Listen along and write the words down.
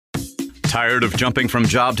Tired of jumping from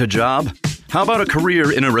job to job? How about a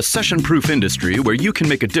career in a recession-proof industry where you can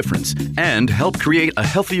make a difference and help create a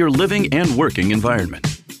healthier living and working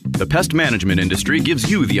environment? The pest management industry gives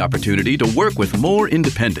you the opportunity to work with more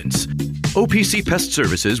independence. OPC Pest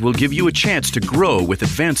Services will give you a chance to grow with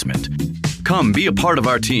advancement. Come be a part of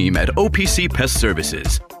our team at OPC Pest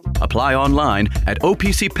Services. Apply online at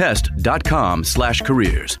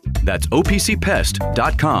opcpest.com/careers. That's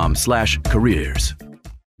opcpest.com/careers.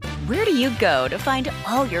 Where do you go to find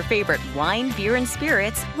all your favorite wine, beer, and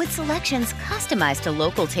spirits with selections customized to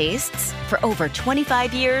local tastes? For over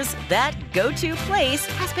 25 years, that go-to place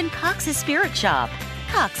has been Cox's Spirit Shop.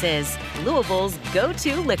 Cox's, Louisville's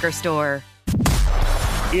go-to liquor store.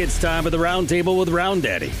 It's time for the Round Table with Round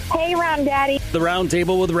Daddy. Hey, Round Daddy. The Round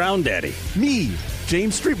Table with Round Daddy. Me,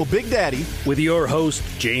 James Strebel, Big Daddy. With your host,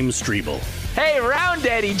 James Strebel. Hey, Round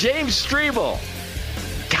Daddy, James Strebel.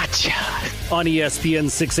 Gotcha. On ESPN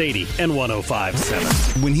 680 and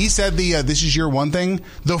 105.7. When he said this is year one thing,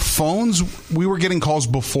 the phones, we were getting calls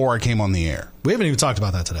before I came on the air. We haven't even talked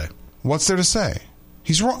about that today. What's there to say?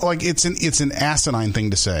 He's wrong. Like, it's an asinine thing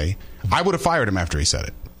to say. I would have fired him after he said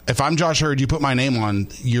it. If I'm Josh Hurd, you put my name on,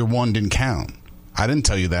 year one didn't count. I didn't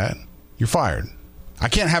tell you that. You're fired. I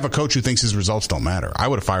can't have a coach who thinks his results don't matter. I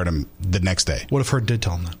would have fired him the next day. What if Hurd did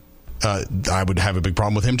tell him that? I would have a big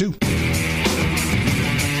problem with him, too.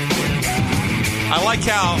 I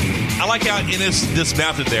like how Ennis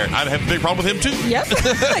dismounted there. I'd have a big problem with him, too. Yep.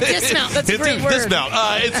 Dismount. That's a great word. Dismount.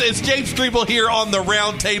 It's James Strebel here on the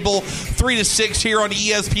Round Table, 3 to 6 here on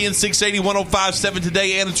ESPN 680, 105.7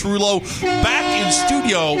 today. Anna Trullo back in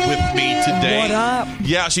studio with me today. What up?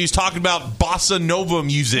 Yeah, she's talking about bossa nova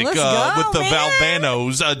music with the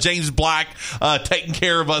Valvanos. James Black taking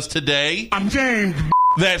care of us today. I'm James.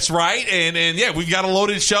 That's right. And yeah, we've got a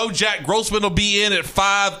loaded show. Jack Grossman will be in at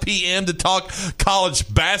 5 p.m. to talk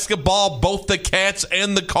college basketball. Both the Cats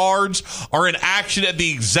and the Cards are in action at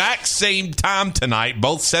the exact same time tonight,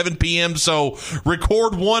 both 7 p.m. So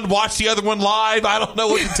record one, watch the other one live. I don't know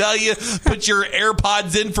what to tell you. Put your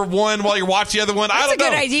AirPods in for one while you're watching the other one. I don't know. That's a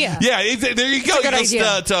good idea. Yeah, there you go. That's a good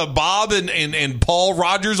idea. To Bob and Paul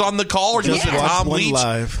Rogers on the call, or just Tom Leach.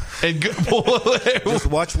 Live. And just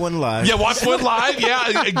watch one live. Yeah, watch one live.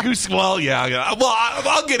 Yeah, Goose. Well, yeah. Well,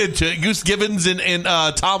 I'll get into it. Goose Gibbons and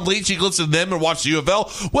Tom Leach. You can listen to them and watch the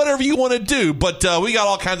UFL. Whatever you want to do. But we got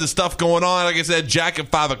all kinds of stuff going on. Like I said, Jack at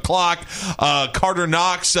 5 o'clock. Carter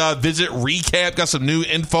Knox visit recap. Got some new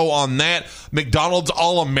info on that. McDonald's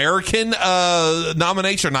All-American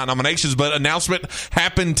nomination, or not nominations, but announcement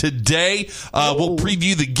happened today. We'll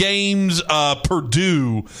preview the games.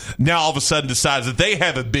 Purdue now all of a sudden decides that they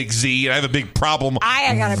have a big Z, and I have a big problem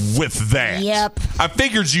with that. Yep. I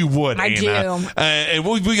figured you would, Anna. Do. And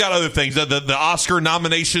we got other things. The Oscar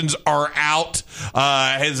nominations are out.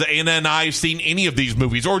 Has Anna and I seen any of these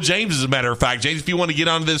movies? Or James, as a matter of fact. James, if you want to get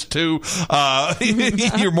on this too,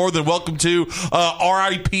 you're more than welcome to.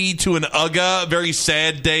 R.I.P. to an UGA. Very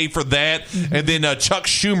sad day for that. Mm-hmm. And then Chuck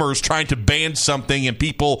Schumer's trying to ban something, and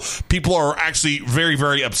people are actually very,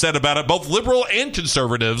 very upset about it. Both liberal and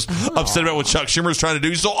conservatives upset about what Chuck Schumer's trying to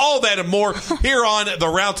do. So all that and more here on the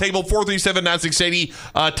Round Table. 437-9680.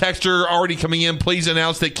 Texter already coming in. Please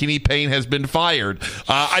announce that Kenny Payne has been fired.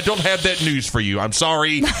 I don't have that news for you. I'm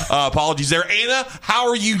sorry. Apologies there. Anna, how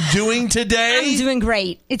are you doing today? I'm doing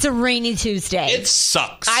great. It's a rainy Tuesday. It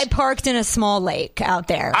sucks. I parked in a small lake out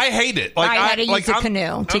there. I hate it. I had to use a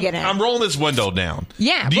canoe to get in. I'm rolling this window down.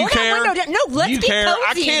 Yeah, do you care? Window down. No, let's do you get care? cozy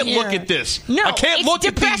I can't in look here. at this. No, I can't look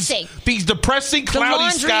depressing. At these depressing cloudy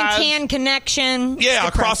skies. The laundry and can connection. Yeah,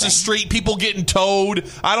 across the street, people getting towed.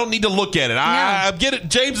 I don't need to look at it. I get it.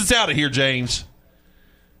 James, it's out of here, James.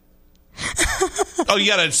 Oh, you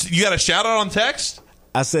got a shout out on text?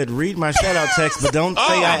 I said, read my shout-out text, but don't say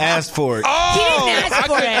I asked for it. He didn't ask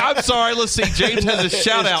for it. I'm sorry. Let's see. James has a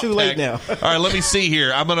shout-out It's too late now. All right, let me see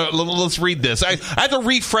here. Let's read this. I have to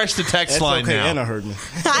refresh the text line okay. now. Anna heard me.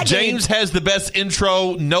 James has the best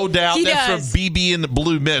intro, no doubt. He That's does. from BB and the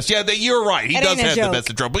Blue Mist. Yeah, you're right. He does have the best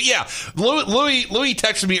intro. But yeah, Louis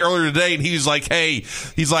texted me earlier today, and he was like, hey,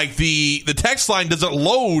 the text line doesn't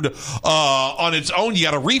load on its own. You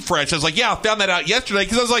got to refresh. I was like, yeah, I found that out yesterday,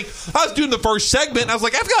 because I was doing the first segment, and I was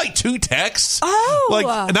like, I've got like 2 texts.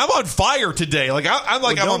 Oh. And I'm on fire today.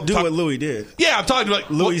 Don't do what Louis did. Yeah, I'm talking about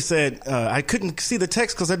Louis said, I couldn't see the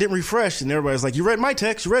text because I didn't refresh, and everybody's like, you read my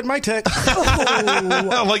text. Like,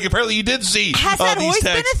 apparently you did see Has that these always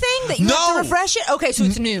texts. been a thing that you have to refresh it? Okay, so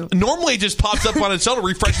it's new. Normally it just pops up on its own,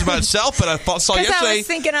 refreshes by itself, but I saw yesterday.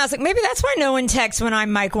 I was like, maybe that's why no one texts when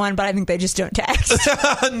I'm mic one, but I think they just don't text.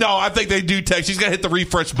 No, I think they do text. She's got to hit the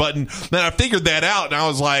refresh button. Then I figured that out, and I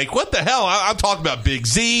was like, what the hell? I'm talking about Big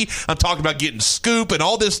Z. I'm talking about getting Scoop and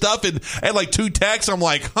all this stuff. And I had like 2 texts. I'm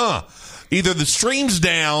like, either the stream's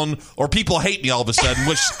down or people hate me all of a sudden,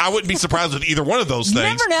 which I wouldn't be surprised with either one of those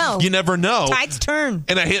things. You never know. Tides turn.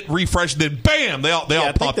 And I hit refresh, and then bam, they all popped up.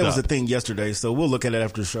 I think that was a thing yesterday, so we'll look at it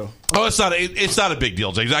after the show. Oh, it's not a big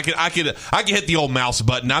deal, James. I can hit the old mouse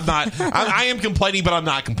button. I am complaining, but I'm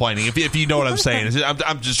not complaining. If you know what I'm saying,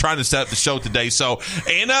 I'm just trying to set up the show today. So,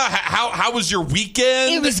 Anna, how was your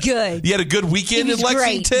weekend? It was good. You had a good weekend in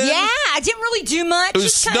Lexington. Great. Yeah, I didn't really do much. It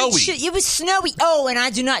was snowy. It was snowy. Oh, and I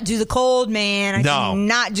do not do the cold, man. I do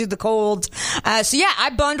not do the cold. So yeah,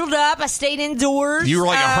 I bundled up. I stayed indoors. You were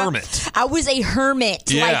like a hermit. I was a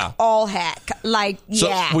hermit, like all heck. So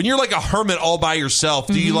when you're like a hermit all by yourself,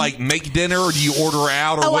 do you like make dinner or do you order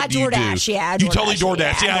out or what do you do? Yeah, you totally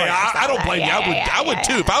DoorDash. Yeah, I don't blame you. I would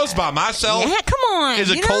too if I was by myself. Yeah, come on.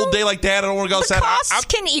 It's a cold day like that. I don't want to go outside. The costs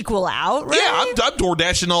can equal out, right? Yeah, I'm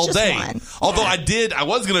DoorDashing all day. Fun. Although I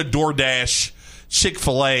was going to DoorDash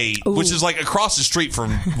Chick-fil-A, which is like across the street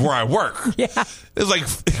from where I work. Yeah. It was like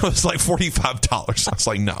 $45. I was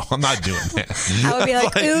like, no, I'm not doing that. I would be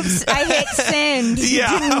like, oops, I hit send.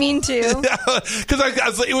 Yeah. Didn't mean to.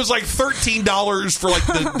 Because it was like $13 for like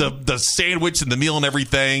the sandwich and the meal and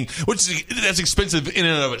everything, that's expensive in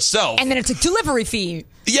and of itself. And then it's a delivery fee.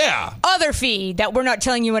 Yeah. Other fee that we're not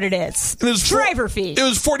telling you what it is. It was driver fee. It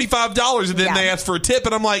was $45, and then they asked for a tip,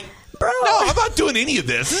 and I'm like, bro, no, I'm not doing any of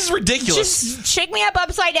this. This is ridiculous. Just shake me up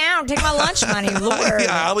upside down. Take my lunch money, Lord.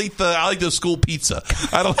 Yeah, I'll eat the school pizza.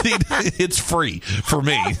 I don't think it's free for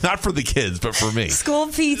me, not for the kids, but for me. School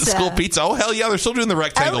pizza. School pizza. Oh hell yeah, they're still doing the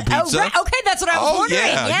rectangle pizza. Right. Okay, that's what I was wondering.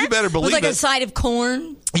 Yeah, you better believe with it. a side of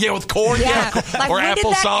corn. Yeah, with corn. Yeah, like, or when applesauce.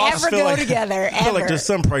 Did that ever go together? I feel like there's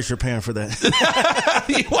some price you're paying for that.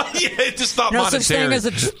 Well, yeah, it's just not no monetary. Such thing as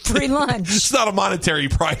a free lunch. It's not a monetary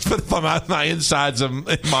price, but if I'm out my insides and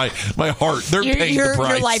my heart, they're paying the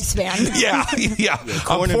price. Your lifespan. Yeah.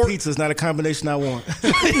 Corn and pizza is not a combination I want.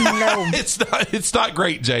 No, it's not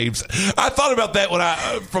great, James. I thought about that when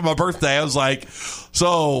for my birthday. I was like,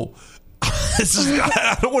 so.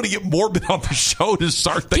 I don't want to get morbid on the show to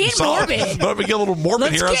start things off. But I'm gonna get a little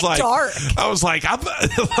morbid here. Dark. I was like, I'm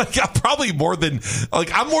probably more than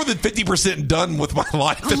 50% done with my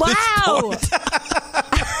life at this point.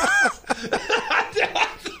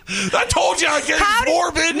 I told you I'd get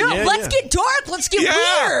morbid. No, let's get dark. Let's get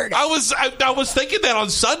weird. I was thinking that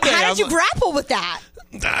on Sunday. How did you grapple with that?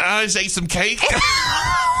 I just ate some cake.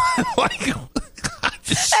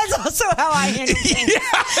 That's also how I handle things.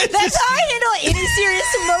 That's how I handle any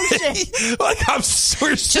serious emotion.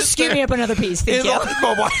 Just give me up another piece. Thank you.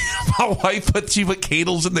 My wife put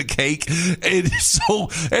candles in the cake, and so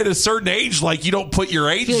at a certain age, you don't put your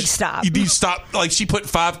age. Stop. You need to stop. She put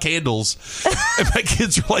 5 candles, and my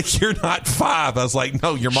kids were like, "You're not 5." I was like,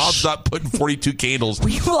 "No, your mom's not putting 42 candles."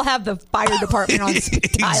 We will have the fire department on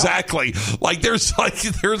speed dial. Exactly. There's a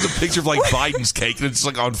picture of Biden's cake, and it's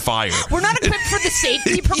on fire. We're not equipped for the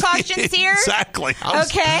safety precautions here. Exactly.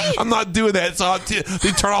 Okay. I'm not doing that. So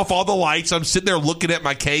they turn off all the lights. I'm sitting there looking at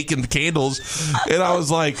my cake and the candles, and I was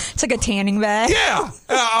like, it's like a tanning bed. Yeah.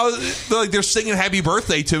 They're singing happy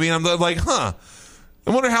birthday to me, and I'm like, I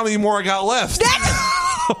wonder how many more I got left.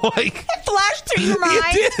 It flashed through your mind.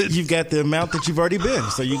 It did. You've got the amount that you've already been,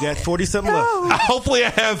 so you got 40-something left. Hopefully I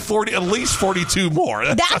have at least 42 more.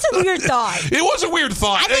 That's a weird thought. It was a weird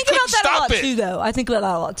thought. I think about that a lot too, though. I think about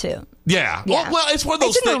that a lot too. Yeah. Well, it's one of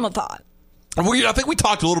those things. It's a normal thought. I think we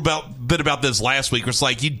talked a little bit about this last week.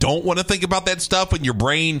 It's you don't want to think about that stuff, and your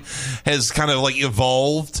brain has kind of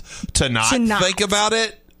evolved to not think about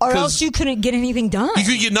it. Or else you couldn't get anything done. You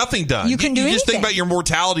could get nothing done. You can do anything. You just think about your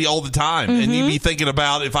mortality all the time. And you'd be thinking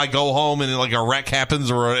about if I go home and a wreck happens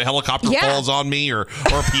or a helicopter falls on me or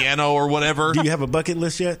a piano or whatever. Do you have a bucket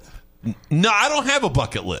list yet? No, I don't have a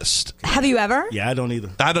bucket list. Have you ever? Yeah, I don't either.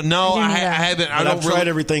 I don't know. I haven't. I've tried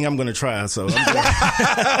everything I'm going to try, so I'm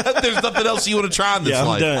done. There's nothing else you want to try in this life.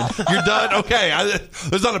 I'm done. You're done? Okay.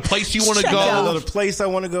 There's not a place you want to go? Another place I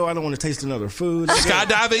want to go. I don't want to taste another food.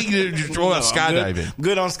 Skydiving? What about skydiving?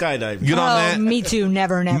 Good on skydiving. Good on that? Me too.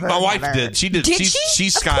 Never. My wife did. She did. Did she?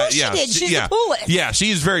 She's of course she did. She's the coolest. Yeah,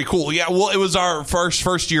 she's very cool. Yeah, well, it was our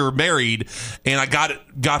first year married, and I got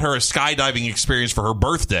her a skydiving experience for her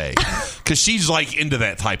birthday because she's into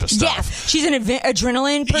that type of stuff. Yeah, she's an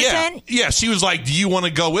adrenaline person. Yeah, she was like, "Do you want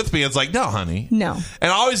to go with me?" It's like, "No, honey, no." And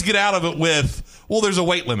I always get out of it with, "Well, there's a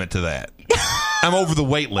weight limit to that." I'm over the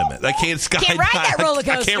weight limit. I can't skydive. Can't ride that roller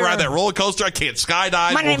coaster. I can't ride that roller coaster. I can't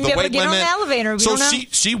skydive. Might not over even the be able to weight get on limit. the elevator. We So don't know.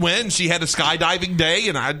 she went. She had a skydiving day,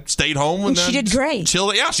 and I stayed home. And she did great.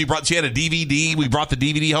 Chilled. Yeah, she had a DVD. We brought the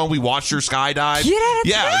DVD home. We watched her skydive. Get out of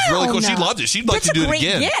yeah, it was really cool. She town. loved it. She'd like That's to do a great it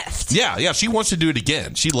again. gift. Yeah. She wants to do it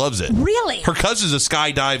again. She loves it. Really? Her cousin's a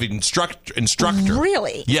skydiving instructor.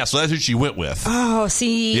 Really? Yeah. So that's who she went with. Oh,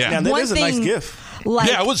 see. Yeah. Now, that one is a thing, nice gift. Like,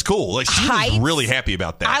 yeah, it was cool. Like she heights. was really happy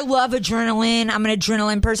about that. I love adrenaline. I'm an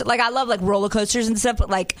adrenaline person. Like I love like roller coasters and stuff, but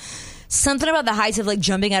like something about the heights of like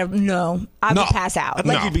jumping out of I would pass out. I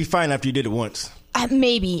think you'd be fine after you did it once.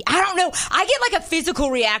 Maybe. I don't know. I get like a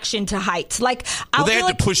physical reaction to heights. Like I'll they feel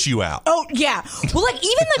had to push you out. Oh yeah. Well, like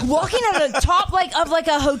even like walking at the top like of like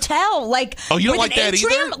a hotel, like oh, you don't with like an that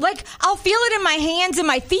atrium, either? like I'll feel it in my hands and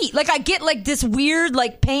my feet. Like I get like this weird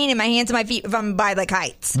like pain in my hands and my feet if I'm by like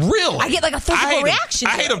heights. Really? I get like a physical reaction.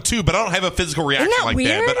 I hate them too, but I don't have a physical reaction Isn't that like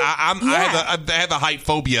weird? that. But I have a height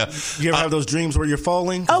phobia. You ever have those dreams where you're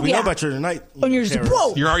falling? Oh, we yeah. know about your night. When you're just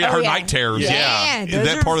whoa. You're already her yeah. night terrors. Yeah. Is those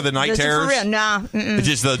that are- part of the night those are terrors? For real. Nah. Mm-mm. It's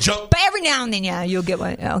just the jump. But every now and then, yeah, you'll get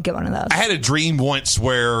one. I'll get one of those. I had a dream once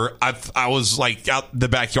where I was like out in the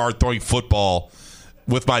backyard throwing football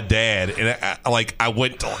with my dad, and I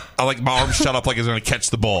my arm shut up like I was going to catch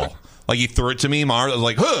the ball. Like he threw it to me, my arm, I was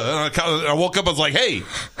like, huh. And I woke up, I was like, hey,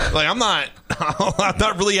 like I'm not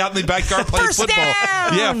really out in the backyard playing First football.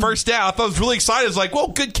 down. Yeah, first down. I thought I was really excited. I was like, well,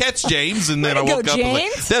 good catch, James. And then I Way to woke go, up and I was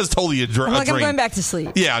James. like, that was totally a I'm dream. I'm going back to sleep.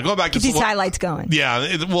 Yeah, going back to Keep sleep. these highlights going.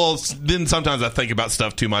 Yeah, then sometimes I think about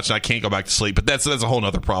stuff too much and I can't go back to sleep. But that's a whole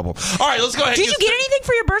other problem. All right, let's go ahead. Did you get anything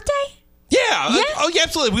for your birthday? Yeah. Yeah? Oh, yeah,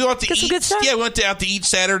 absolutely. We went to Get some eat. good stuff? Yeah, we went out to eat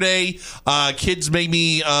Saturday. Kids made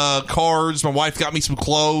me cards. My wife got me some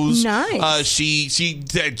clothes. Nice. She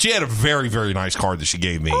had a very, very nice card that she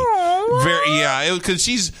gave me. Aww. Very, yeah, because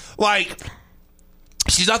she's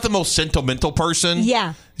not the most sentimental person.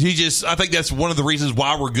 Yeah. I think that's one of the reasons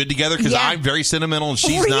why we're good together, because Yeah. I'm very sentimental and she's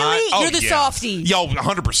Really? not. Oh, You're the yeah. softie. Yo,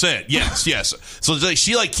 100%. Yes. So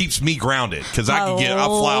she keeps me grounded because I'll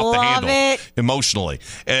fly off the love handle it. emotionally.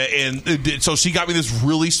 And so she got me this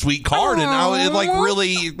really sweet card, and it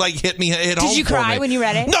really hit home. Did you for cry me. when you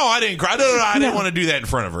read it? No, I didn't cry. No, I didn't want to do that in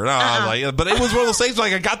front of her. No, I was but it was one of those things.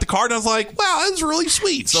 Like I got the card, and I was like, wow, that was really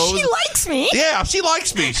sweet. So She likes me. Yeah, she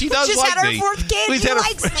likes me. She does Just like had her me. fourth kid. We She had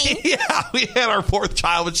likes me. Yeah, we had our fourth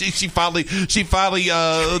child, but she finally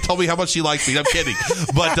told me how much she likes me. I'm kidding,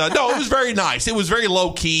 but no, it was very nice. It was very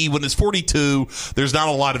low key. When it's 42, there's not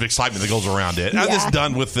a lot of excitement that goes around it. I'm just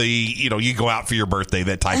done with the you go out for your birthday,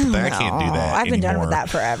 that type of thing. I can't do that. I've been done anymore. with that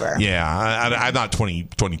forever. Yeah, I'm not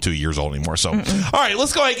 22 years old anymore. So, all right,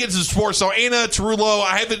 let's go ahead and get into sports. So, Anna Tarullo,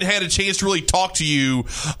 I haven't had a chance to really talk to you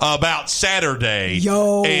about Saturday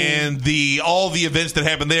and all the events that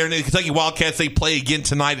happened there. And the Kentucky Wildcats, they play again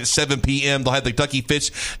tonight at 7 p.m. They'll have the Kentucky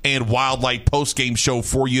Fish and Wildlife post-game show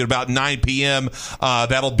for you at about 9 p.m.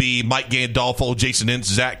 That'll be Mike Gandolfo, Jason Ince,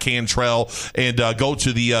 Zach Cantrell, and go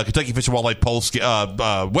to the Kentucky Fish and Wildlife Post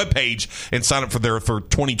webpage and sign up for their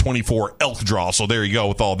 2024 elk draw. So there you go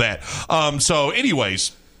with all that.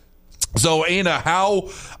 So, Anna, how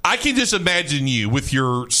I can just imagine you with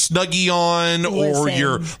your Snuggie on or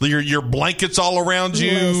your blankets all around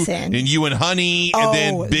you and you and Honey, and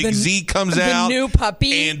then Big Z comes out. The new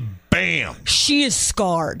puppy. And bam. She is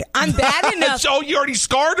scarred. I'm bad enough. Oh, you already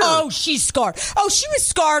scarred her? Oh, she's scarred. Oh, she was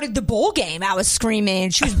scarred at the bowl game. I was screaming.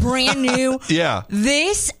 She was brand new. Yeah.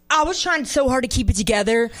 I was trying so hard to keep it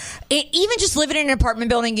together. Even just living in an apartment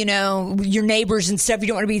building, your neighbors and stuff, you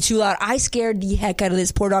don't want to be too loud. I scared the heck out of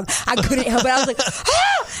this poor dog. I couldn't help it. I was like,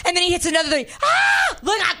 ah! And then he hits another thing. Ah!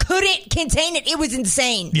 Look, I couldn't contain it. It was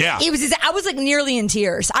insane. Yeah. I was like nearly in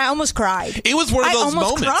tears. I almost cried. It was one of those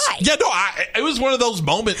moments. Cried. Yeah, no, it was one of those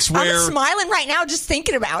moments where I'm smiling right now just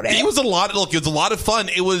thinking about it. It was a lot of fun.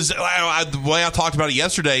 It was the way I talked about it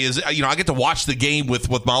yesterday is I get to watch the game with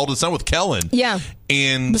my oldest son, with Kellen. Yeah.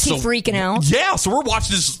 And was he freaking out? Yeah, so we're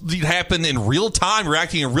watching this happen in real time,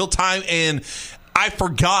 reacting in real time, and I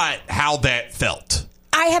forgot how that felt.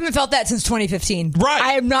 I haven't felt that since 2015. Right.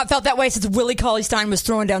 I have not felt that way since Willie Cauley-Stein was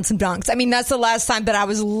throwing down some dunks. I mean, that's the last time that I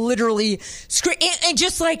was literally and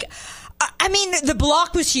just like, I mean, the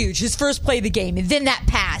block was huge. His first play of the game, and then that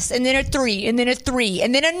pass, and then a three, and then a three,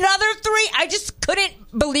 and then another three. I just couldn't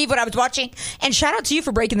believe what I was watching. And shout out to you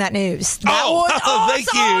for breaking that news. That was awesome.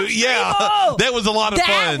 Thank you. Yeah, that was a lot of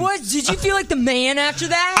fun. Did you feel like the man after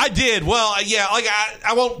that? I did. Well, yeah, like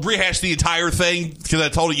I won't rehash the entire thing because I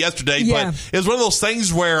told it yesterday, but it was one of those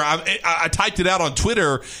things where I typed it out on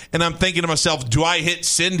Twitter and I'm thinking to myself, do I hit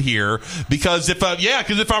send here? Because if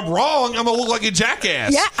I'm wrong, I'm going to look like a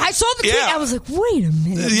jackass. Yeah, I saw the tweet. I was like, wait a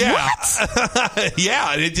minute. Yeah. What?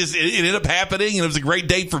 Yeah, and it ended up happening, and it was a great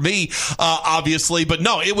day for me, obviously. But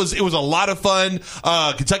no, it was a lot of fun.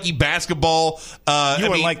 Kentucky basketball. You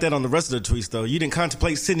weren't like that on the rest of the tweets, though. You didn't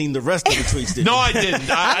contemplate sending the rest of the tweets, did you? No, I didn't.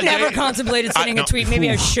 I've never contemplated sending a tweet. Maybe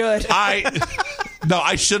I should. No,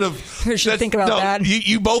 I should have. I should think about that.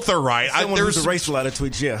 You both are right. There's erased a lot of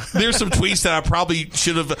tweets, yeah. There's some tweets that I probably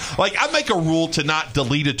should have. Like, I make a rule to not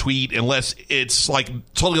delete a tweet unless it's like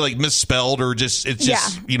totally like misspelled or just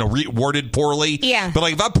worded poorly. Yeah. But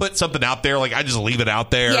like if I put something out there, like I just leave it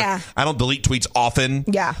out there. Yeah. I don't delete tweets often.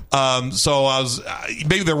 Yeah. So I was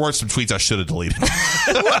maybe there were some tweets I should have deleted.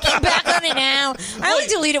 Looking back on it now, I only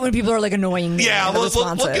delete it when people are like annoying me. Yeah.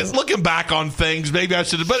 Looking back on things, maybe I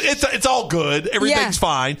should have. But it's all good. Everything's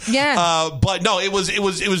fine. Yeah. But no, it was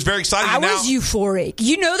very exciting. I was euphoric.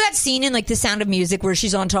 You know that scene in like The Sound of Music where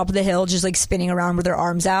she's on top of the hill just like spinning around with her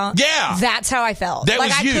arms out? Yeah. That's how I felt. That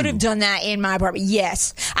was you. I could have done that in my apartment.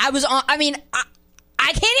 Yes. I was on. I mean,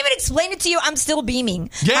 I can't even explain it to you. I'm still beaming.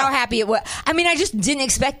 Yeah. How happy it was. I mean, I just didn't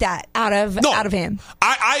expect that out of him.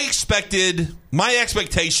 I expected. My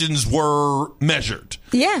expectations were measured.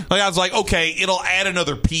 Yeah. Like I was like, okay, it'll add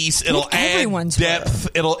another piece. It'll add depth.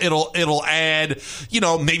 It'll add,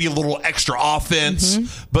 maybe a little extra offense.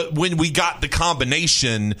 Mm-hmm. But when we got the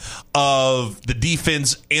combination of the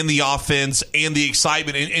defense and the offense and the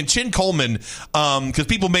excitement and Chin Coleman, because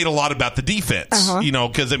people made a lot about the defense,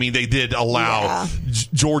 because they did allow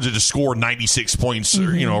Georgia to score 96 points,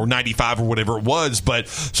 or 95 or whatever it was. But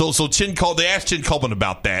so they asked Chin Coleman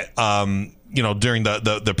about that. During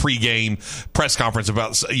the pregame press conference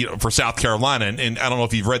about for South Carolina, and I don't know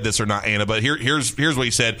if you've read this or not, Anna, but here's what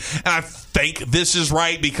he said, and I think this is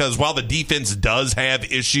right because while the defense does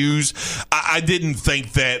have issues, I didn't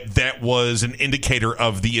think that was an indicator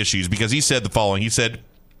of the issues because he said the following. He said,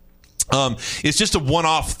 it's just a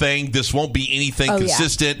one-off thing. This won't be anything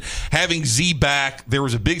consistent. Yeah. Having Z back, there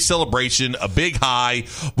was a big celebration, a big high.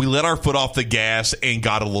 We let our foot off the gas and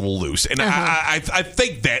got a little loose. And I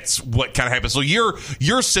think that's what kind of happened. So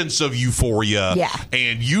your sense of euphoria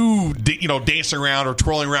and you dancing around or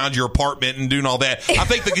twirling around your apartment and doing all that, I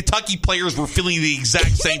think the Kentucky players were feeling the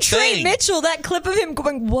exact same Trey thing. Mitchell, that clip of him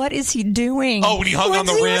going, what is he doing? Oh, when he hung on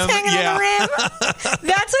the rim. On the rim.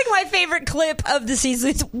 That's like my favorite clip of the season.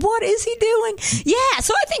 It's, what is he doing? Yeah,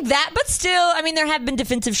 so I think that, but still, there have been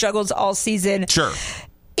defensive struggles all season. Sure.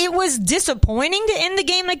 It was disappointing to end the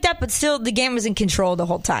game like that, but still, the game was in control the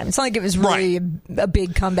whole time. It's not like it was really a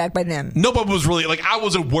big comeback by them. Nobody was really I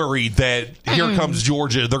wasn't worried that here comes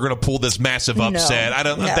Georgia. They're going to pull this massive upset.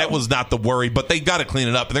 That was not the worry, but they got to clean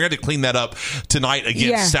it up, and they're going to clean that up tonight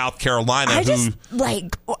against South Carolina.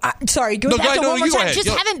 Sorry, go back to one more time. Just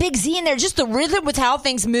having Big Z in there, just the rhythm with how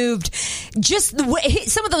things moved, just the way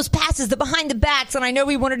some of those passes, the behind the backs, and I know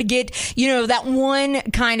we wanted to get that one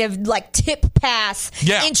kind of tip pass.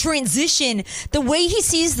 Yeah. In transition, the way he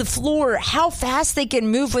sees the floor, how fast they can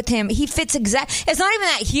move with him, he fits exact. It's not even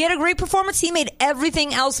that he had a great performance. He made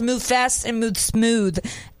everything else move fast and move smooth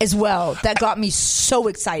as well. That got me so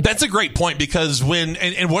excited. That's a great point because when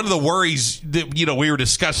and one of the worries that we were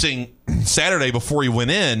discussing Saturday before he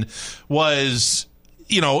went in was,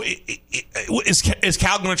 is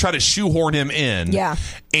Cal going to try to shoehorn him in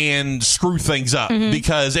and screw things up?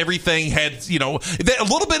 Because everything had, a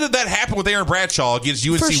little bit of that happened with Aaron Bradshaw against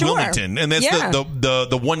UNC Wilmington. And that's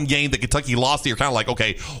the one game that Kentucky lost. You're kind of like,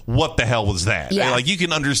 okay, what the hell was that? Yeah. You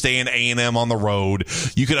can understand A&M on the road.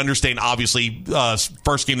 You can understand, obviously,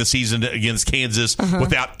 first game of the season against Kansas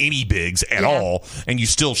without any bigs at all. And you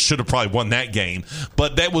still should have probably won that game.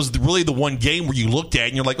 But that was really the one game where you looked at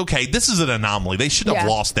and you're like, okay, this is an anomaly. They should have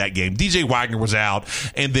lost that game. DJ Wagner was out,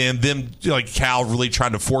 and then Cal really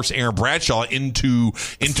trying to force Aaron Bradshaw into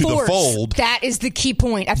the fold. That is the key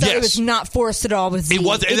point. I thought it was not forced at all with Z.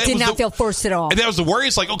 It did not feel forced at all. And that was the worry.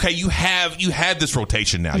 It's like, okay, you had this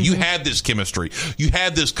rotation now. You had this chemistry. You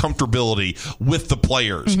had this comfortability with the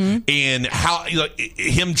players, and how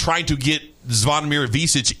him trying to get Zvonimir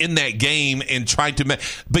Ivisic in that game and trying to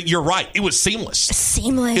but you're right, it was seamless.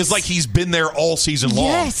 It's like he's been there all season long.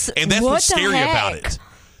 Yes. And that's what's scary about it.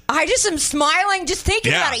 I just am smiling just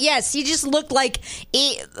thinking about it. Yes, he just looked like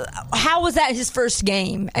how was that his first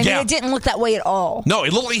game? It didn't look that way at all. No,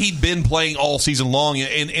 it looked like he'd been playing all season long,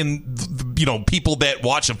 and people that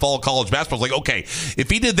watch and follow college basketball is like, okay, if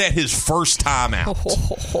he did that his first time out,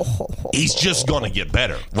 he's just going to get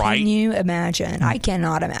better, right? Can you imagine? I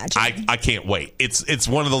cannot imagine. I can't wait. It's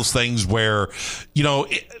one of those things where,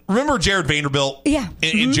 remember Jared Vanderbilt? Yeah.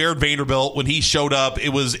 And Jared Vanderbilt, when he showed up, it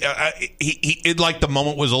was the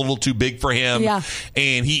moment was a little too big for him. Yeah.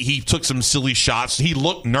 And he took some silly shots. He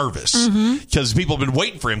looked nervous because people have been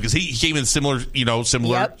waiting for him because he came in similar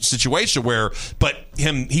situation where, but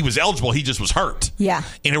he was eligible. He just was hurt. Yeah.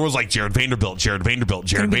 And it was like Jared Vanderbilt. Going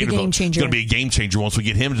to be a game changer once we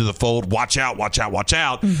get him to the fold. Watch out.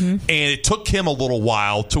 And it took him a little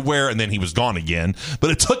while to where, and then he was gone again, but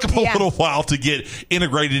it took him a little while to get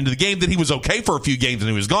integrated into the game. Then he was okay for a few games and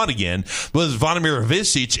he was gone again. But with Zvonimir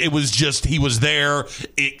Ivisic, it was just, he was there.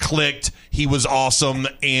 It clicked. He was awesome.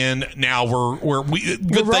 And now we're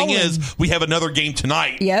thing is we have another game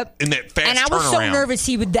tonight. Yep. In that fast turnaround. And I was so nervous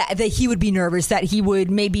that he would be nervous, that he would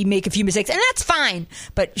maybe make a few mistakes. And that's fine.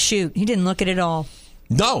 But shoot, he didn't look it at all.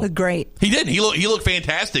 No. Looked great. He didn't. He looked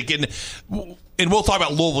fantastic. And we'll talk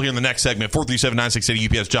about Louisville here in the next segment.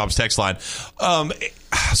 437-9680 UPS Jobs text line.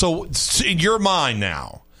 So in your mind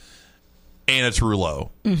now, Anna Trullo,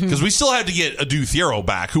 because we still have to get Adu Thiero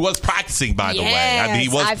back, who was practicing, by the way. I mean,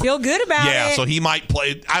 I feel good about it. Yeah, so he might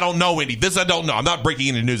play. I don't know any. This I don't know. I'm not breaking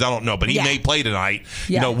any news. I don't know, but he may play tonight.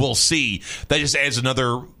 Yeah. We'll see. That just adds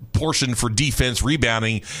another portion for defense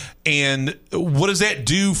rebounding. And what does that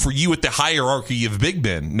do for you at the hierarchy of big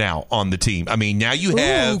men now on the team? I mean, now you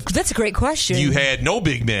have... Ooh, that's a great question. You had no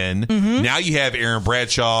big men. Now you have Aaron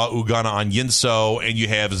Bradshaw, Ugonna Onyenso, and you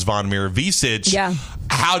have Zvonimir Ivisic. Yeah.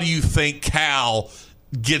 How do you think Cal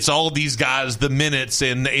gets all of these guys the minutes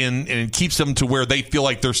and keeps them to where they feel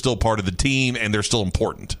like they're still part of the team and they're still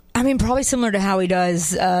important? I mean, probably similar to how he does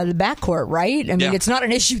the backcourt, right? I mean, it's not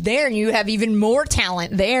an issue there, and you have even more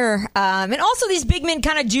talent there. And also, these big men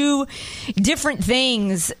kind of do different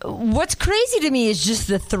things. What's crazy to me is just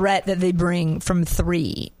the threat that they bring from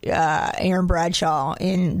three. Aaron Bradshaw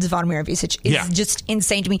and Zvonimir Ivisic is just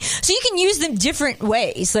insane to me. So you can use them different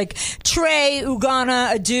ways, like Trey,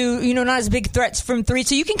 Ugonna, Adu, not as big threats from three.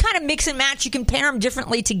 So you can kind of mix and match. You can pair them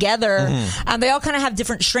differently together. They all kind of have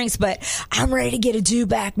different strengths, but I'm ready to get Adu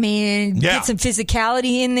back, man. Get some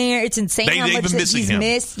physicality in there. It's insane how much that he's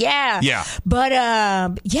missed. Yeah. But I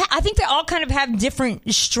think they all kind of have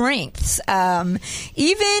different strengths.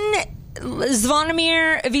 Even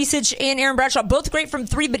Zvonimir Ivisic and Aaron Bradshaw, both great from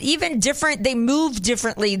three, but even different. They move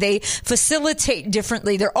differently. They facilitate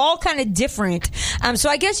differently. They're all kind of different. So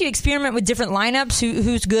I guess you experiment with different lineups,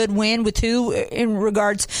 who's good when with who in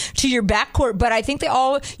regards to your backcourt. But I think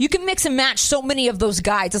you can mix and match so many of those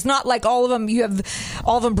guys. It's not like all of them, you have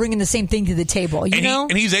all of them bringing the same thing to the table, know?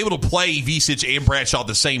 And he's able to play Ivisic and Bradshaw at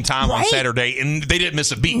the same time on Saturday, and they didn't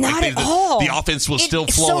miss a beat. Not at all. The offense was still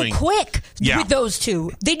flowing. So quick with those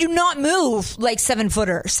two. They do not move like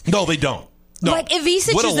 7-footers. No, they don't. No. Like,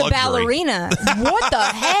 Ivisic is a ballerina. What the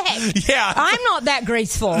heck? Yeah. I'm not that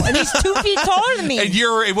graceful. And he's 2 feet taller than me.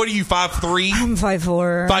 And what are you, 5'3"? I'm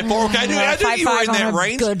 5'4". 5'4", okay. I knew you were in that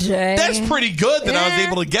range. Good day. That's pretty good that I was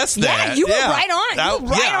able to guess that. Yeah, you were right on. I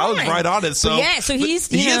was right on it. So he's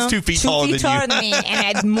he is 2 feet taller than me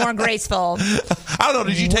and more graceful. I don't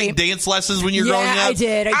know. Did you take dance lessons when you were growing up? I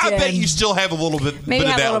did. I bet you still have a little bit of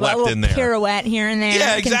that left a in there. Pirouette here and there.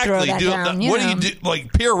 Yeah, exactly. What do you do?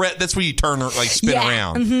 Like pirouette, that's where you turn, spin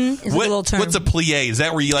around. It's a little turn. What's a plie? Is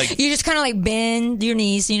that where you You just kind of bend your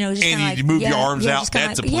knees, just and you move your arms out?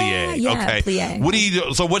 That's a plie. Okay. Plie. What do you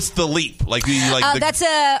do? So what's the leap? That's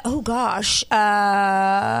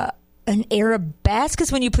an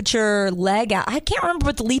arabesque, when you put your leg out. I can't remember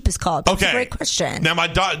what the leap is called. That's a great question. Now, my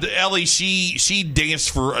daughter, Ellie, she danced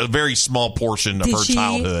for a very small portion of her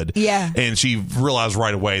childhood. Yeah. And she realized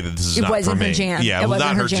right away that this is not for me. Her jam. Yeah, it was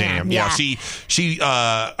not her jam. Yeah. She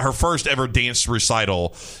her first ever dance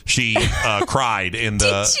recital, she cried in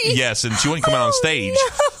the... Yes, and she wouldn't come out on stage.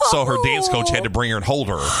 No. So her dance coach had to bring her and hold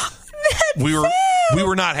her. We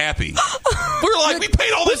were not happy. We were like, we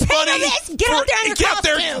paid all this money. Get out there in your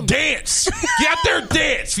costume. And dance. Get out there and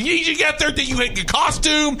dance. You get out there, you get a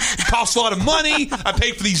costume. It costs a lot of money. I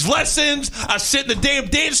paid for these lessons. I sit in the damn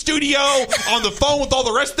dance studio on the phone with all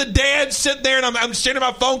the rest of the dads sitting there, and I'm staring at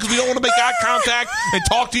my phone because we don't want to make eye contact and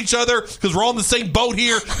talk to each other because we're all in the same boat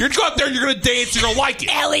here. You're going to go out there, you're going to dance, you're going to like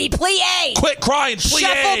it. Ellie, plie. Quit crying, plie.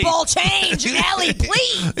 Shuffle, ball change. Ellie,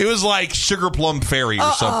 please. It was like Sugar Plum Fairy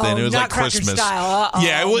or something. It was like Christmas. Style.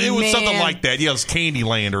 Yeah, it was something like that. Yeah, it was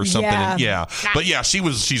Candyland or something. Yeah. But yeah,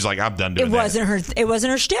 she's like, I'm done doing It that.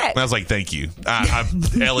 wasn't her shtick. And I was like, thank you.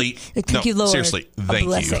 Ellie. Thank you, Lord. Seriously, thank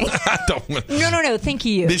you. I don't want. No, thank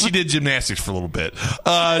you. Then she did gymnastics for a little bit.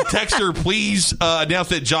 Texter, please announce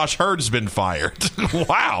that Josh Hurd's been fired.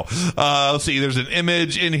 Wow. Let's see. There's an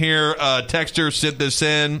image in here. Texter sent this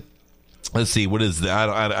in. Let's see. What is that?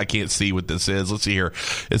 I can't see what this is. Let's see here.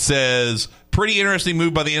 It says, pretty interesting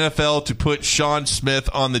move by the NFL to put Sean Smith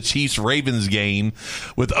on the Chiefs-Ravens game.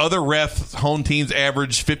 With other refs, home teams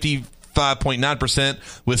average 55.9%.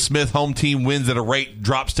 With Smith, home team wins at a rate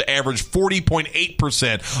drops to average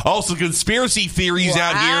 40.8%. Also, conspiracy theories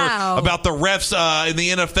out here about the refs in the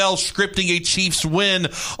NFL scripting a Chiefs win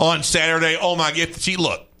on Saturday. Oh my God!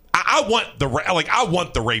 Look, I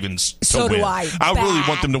want the Ravens to so win. Do I. I really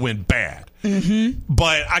want them to win bad. Mm-hmm.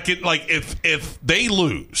 But I could if they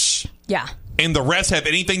lose. Yeah. And the refs have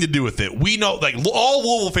anything to do with it. We know, all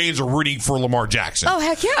Louisville fans are rooting for Lamar Jackson. Oh,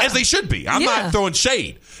 heck yeah. As they should be. I'm not throwing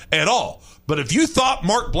shade at all. But if you thought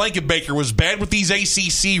Mark Blankenbaker was bad with these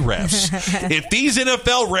ACC refs, if these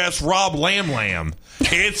NFL refs rob Lamb,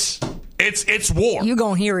 it's war. You're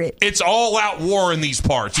going to hear it. It's all-out war in these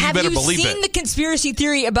parts. You better believe it. Have you seen the conspiracy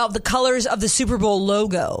theory about the colors of the Super Bowl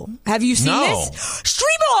logo? Have you seen this? Streebo!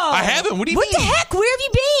 I haven't. What do you mean? What the heck? Where have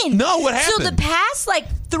you been? No, what happened? So the past,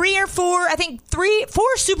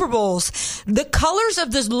 4 Super Bowls, the colors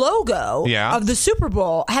of this logo of the Super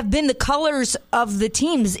Bowl have been the colors of the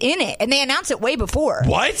teams in it. And they announced it way before.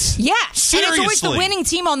 What? Yeah. Seriously? And it's always the winning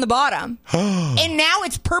team on the bottom. And now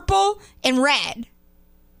it's purple and red.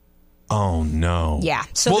 Oh, no. Yeah.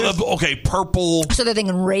 So purple. So they're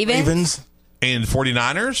thinking Ravens. And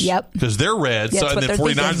 49ers? Yep. Because they're red, That's and then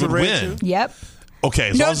 49ers would win. Yep.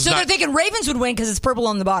 Okay. They're thinking Ravens would win because it's purple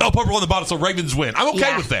on the bottom. Oh, purple on the bottom, so Ravens win. I'm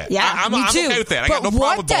okay with that. Yeah, I'm me too. okay with that. I got no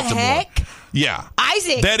problem with Baltimore. What the heck? Yeah.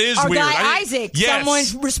 Isaac. That is our weird. Guy Isaac. Yes. Someone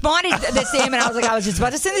responded to this to him, and I was just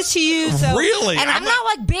about to send this to you. So. Really? And I'm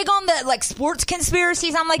not big on the sports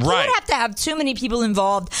conspiracies. I'm like, you would have to have too many people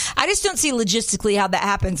involved. I just don't see logistically how that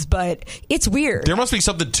happens, but it's weird. There must be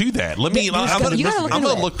something to to that. I'm going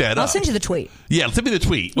to look that up. I'll send you the tweet. Yeah, send me the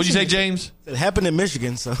tweet. What'd you say, James? It happened in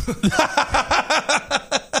Michigan, so.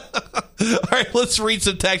 All right, let's read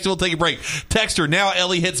some text. We'll take a break. Texter, now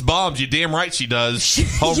Ellie hits bombs. You damn right she does.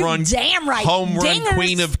 Home run Dingers.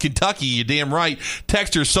 queen of Kentucky. You damn right.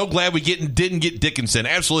 Texter, so glad we didn't get Dickinson.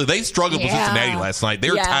 Absolutely. They struggled with Cincinnati last night.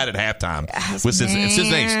 They were tied at halftime. With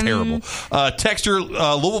Cincinnati's terrible. Texter,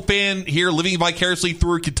 Louisville fan here, living vicariously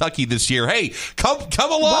through Kentucky this year. Hey, come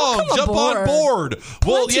along. Jump on board.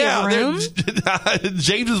 Well, yeah.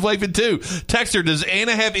 James is waving too. Texter, does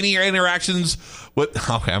Anna have any interactions with...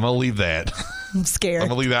 Okay, I'm going to leave that. I'm scared. I'm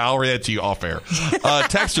going to leave that. I'll read that to you off air.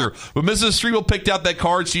 Texter, when Mrs. Streebel picked out that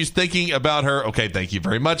card, she's thinking about her. Okay, thank you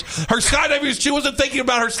very much. Her skydiving. She wasn't thinking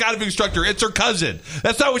about her skydiving instructor. It's her cousin.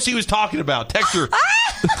 That's not what she was talking about. Texter.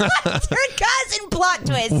 It's her cousin. Plot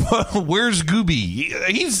twist. Where's Gooby?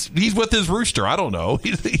 He's with his rooster. I don't know.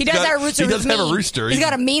 He does have a rooster. He does have a rooster. He's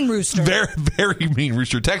got a mean rooster. Very, very mean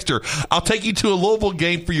rooster. Texter, I'll take you to a Louisville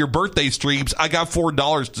game for your birthday streams. I got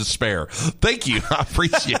 $4 to spare. Thank you. I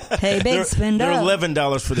appreciate it. Hey, babe, spend They're up.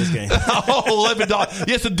 $11 for this game. Oh, $11.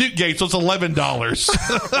 Yes, the Duke game, so it's $11.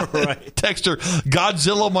 Right. Texter,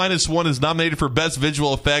 Godzilla -1 is nominated for Best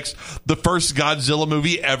Visual Effects, the first Godzilla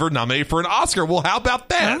movie ever nominated for an Oscar. Well, how about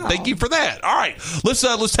that? Wow. Thank you for that. All right, let's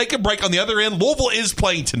take a break. On the other end, Louisville is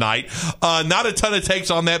playing tonight. Not a ton of takes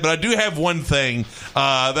on that, but I do have one thing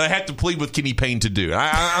that I have to plead with Kenny Payne to do.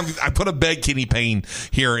 I put a beg Kenny Payne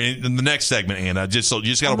here in the next segment, Anna. You just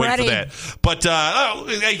got to wait for that. But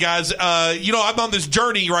hey guys, I'm on this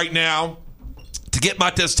journey right now to get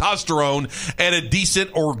my testosterone at a decent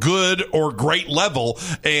or good or great level.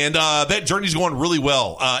 And that journey's going really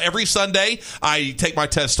well. Every Sunday, I take my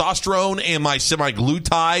testosterone and my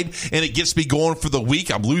semi-glutide, and it gets me going for the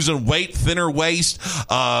week. I'm losing weight, thinner waist,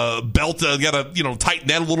 belt, got to tighten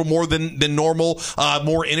that a little more than normal,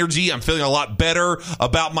 more energy. I'm feeling a lot better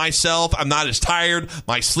about myself. I'm not as tired.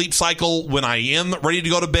 My sleep cycle when I am ready to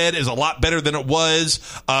go to bed is a lot better than it was.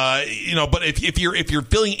 But if you're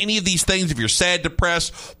feeling any of these things, if you're sad,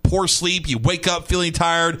 depressed, poor sleep, you wake up feeling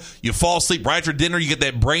tired, you fall asleep right after dinner, you get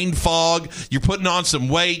that brain fog, you're putting on some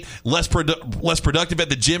weight, less productive at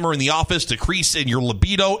the gym or in the office, decrease in your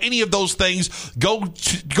libido, any of those things, go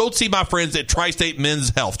see my friends at Tri-State Men's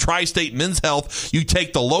Health. Tri-State Men's Health, you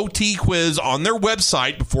take the low T quiz on their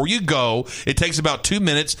website before you go. It takes about 2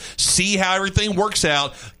 minutes. See how everything works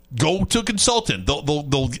out. go to a consultant.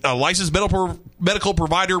 A licensed medical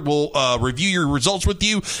provider will review your results with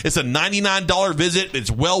you. It's a $99 visit.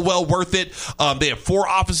 It's well worth it. They have 4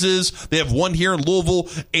 offices. They have one here in Louisville.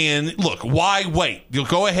 And look, why wait? You'll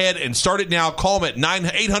go ahead and start it now. Call them at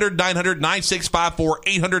 800-900-9654,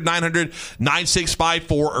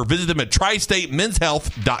 800-900-9654, or visit them at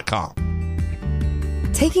tristatemenshealth.com.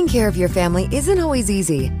 Taking care of your family isn't always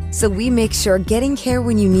easy, so we make sure getting care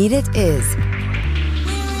when you need it is.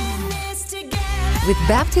 With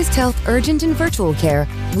Baptist Health Urgent and Virtual Care,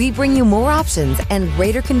 we bring you more options and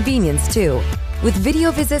greater convenience, too. With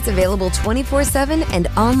video visits available 24/7 and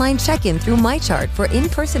online check-in through MyChart for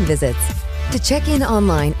in-person visits. To check in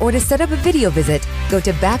online or to set up a video visit, go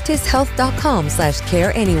to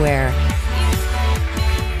baptisthealth.com/careanywhere.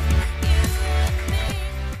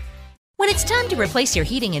 When it's time to replace your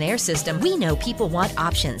heating and air system, we know people want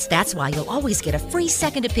options. That's why you'll always get a free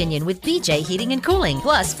second opinion with BJ Heating and Cooling.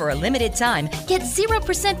 Plus, for a limited time, get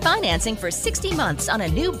 0% financing for 60 months on a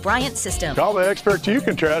new Bryant system. Call the experts you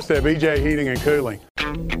can trust at BJ Heating and Cooling.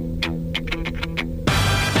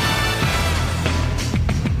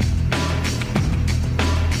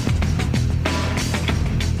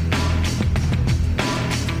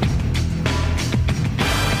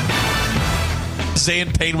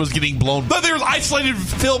 Zan Payne was getting blown. But there was isolated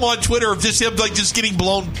film on Twitter of just him just getting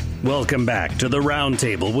blown. Welcome back to the Round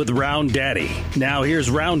Table with Round Daddy. Now here's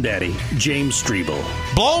Round Daddy, James Strebel.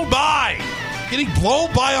 Blown by. Getting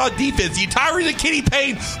blown by on defense. The entire reason Kenny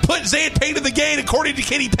Payne put Zan Payne in the game, according to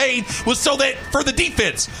Kenny Payne, was so that for the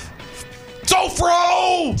defense.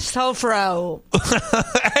 Sofro.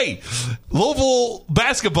 Hey, Louisville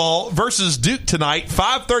basketball versus Duke tonight,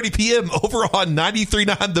 5:30 p.m. over on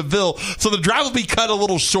 93.9 The Ville. So the drive will be cut a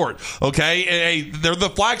little short, okay? Hey, they're the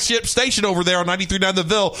flagship station over there on 93.9 The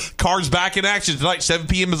Ville. Cards back in action tonight, 7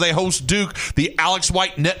 p.m. as they host Duke. The Alex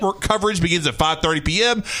White Network coverage begins at 5:30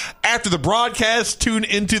 p.m. After the broadcast, tune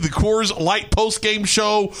into the Coors Light postgame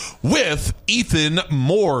show with Ethan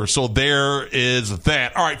Moore. So there is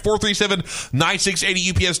that. All right, 437-9680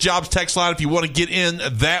 UPS Jobs text line if you want to get in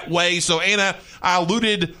that way. So, Anna, I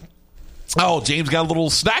alluded. Oh, James got a little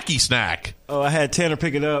snacky snack. Oh, I had Tanner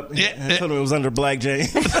pick it up. I told him it was under Black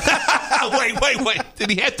James. Wait. Did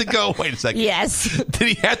he have to go? Wait a second. Yes. Did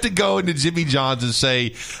he have to go into Jimmy John's and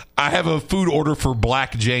say, I have a food order for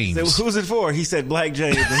Black James? Said, well, who's it for? He said Black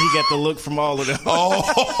James, and he got the look from all of them. Oh.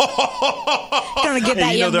 Gonna get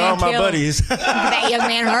that young they're man all my killed. buddies. That young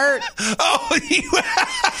man hurt. Oh,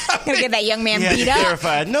 Gonna get that young man beat up.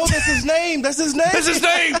 Terrified. No, that's his name. That's his name. That's his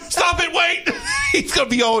name. Stop it. Wait. He's gonna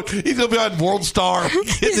be on World Star.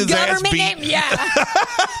 Getting his ass beat. Name, yeah.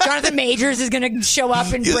 Jonathan Majors is gonna show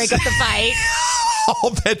up and break up the fight.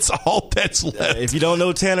 All that's left. If you don't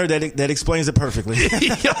know Tanner, that explains it perfectly.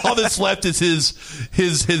 All that's left is his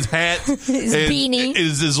hat, his beanie,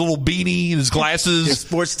 his little beanie, and his glasses, his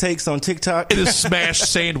sports takes on TikTok, and his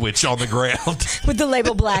smashed sandwich on the ground with the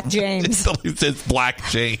label Black James. It says Black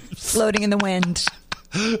James floating in the wind.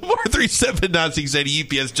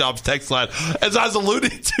 437-9680 UPS Jobs text line. As I was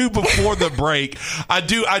alluding to before the break, I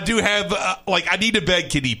do have I need to beg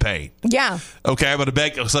Kenny Payne. Yeah. Okay, I'm going to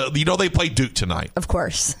beg. So they play Duke tonight. Of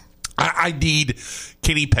course. I need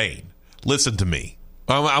Kenny Payne. Listen to me.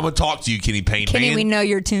 I'm going to talk to you, Kenny Payne. Kenny, we know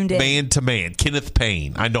you're tuned in. Man to man. Kenneth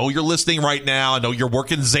Payne. I know you're listening right now. I know you're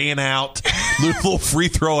working Zan out. Little free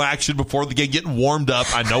throw action before the game, getting warmed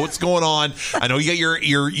up. I know what's going on. I know you got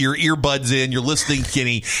your earbuds in. You're listening,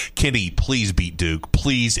 Kenny. Kenny, please beat Duke.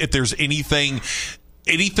 Please, if there's anything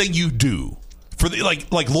you do. For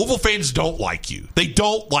like Louisville fans don't like you. They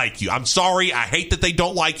don't like you. I'm sorry. I hate that they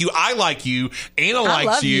don't like you. I like you. Anna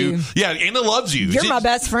likes you. Yeah, Anna loves you. You're my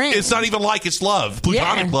best friend. It's not even like it's love.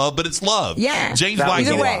 Platonic love, but it's love. Yeah. James likes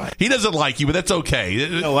you. He doesn't like you, but that's okay.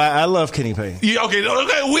 No, I love Kenny Payne. Yeah, okay.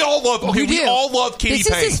 We all love we all love Kenny Payne. This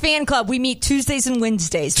is his fan club. We meet Tuesdays and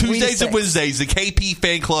Wednesdays. Tuesdays and Wednesdays, the KP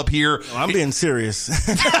fan club here. Oh, I'm being serious. So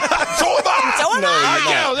am I. So am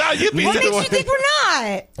I. What makes you think we're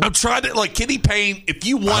not? I'm trying to, Kenny Payne, if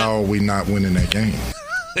you want... How are we not winning that game?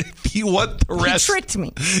 If you want the rest... He tricked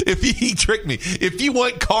me. He tricked me. If you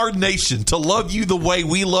want Card Nation to love you the way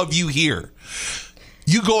we love you here,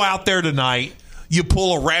 you go out there tonight, you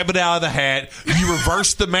pull a rabbit out of the hat, you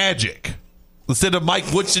reverse the magic. Instead of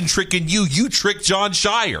Mike Woodson tricking you, you trick John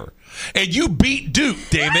Shire. And you beat Duke,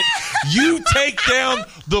 damn it. You take down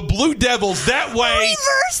the Blue Devils that way.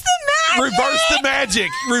 Reverse the magic.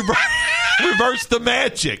 Reverse the magic. Reverse the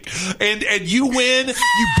magic. And you win.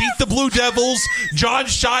 You beat the Blue Devils. Jon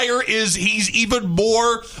Scheyer he's even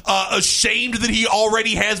more ashamed than he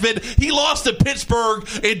already has been. He lost to Pittsburgh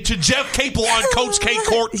and to Jeff Capel on Coach K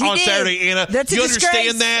court on Saturday, Anna. That's Do you a disgrace.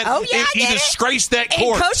 understand that? Oh, yeah, He disgraced that and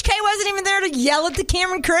court. Coach K wasn't even there to yell at the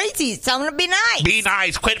Cameron Crazies. Tell him to be nice. Be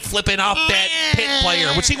nice. Quit flipping off that Pitt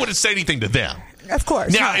player, which he wouldn't say anything to them. Of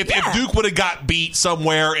course. Now, if Duke would have got beat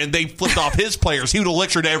somewhere and they flipped off his players, he would have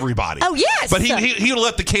lectured everybody. Oh, yes. But he would have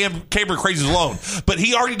let the Cameron Crazies alone. But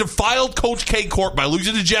he already defiled Coach K court by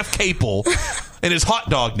losing to Jeff Capel and his hot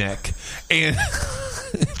dog neck. And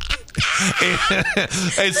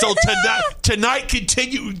so tonight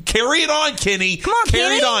continue. Carry it on, Kenny. Come on,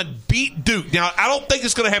 Carry it Kenny. on. Beat Duke. Now, I don't think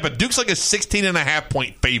it's going to happen. Duke's like a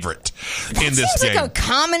 16.5-point favorite in this seems game. like a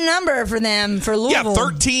common number for them, for Louisville. Yeah,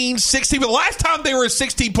 13, 16. But the last time they were a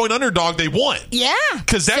 16-point underdog, they won. Yeah.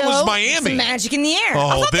 Because that was Miami. Some magic in the air. Oh,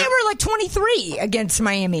 I thought they were like 23 against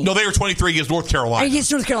Miami. No, they were 23 against North Carolina.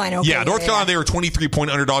 Against North Carolina. Okay, yeah, North Carolina, they were 23-point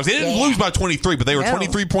underdogs. They didn't lose by 23, but they were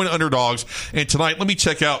 23-point underdogs. And tonight, let me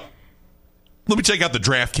check out the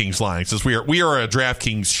DraftKings line, since we are a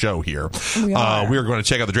DraftKings show here. We are going to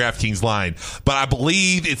check out the DraftKings line. But I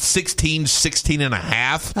believe it's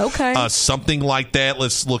 16.5. Okay. Something like that.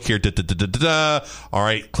 Let's look here. All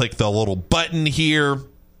right, click the little button here.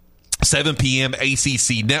 7 p.m.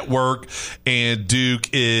 ACC Network, and Duke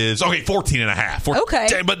is 14.5.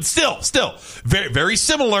 Okay, but still, very, very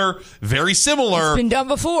similar. Very similar. It's been done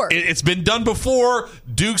before. It's been done before.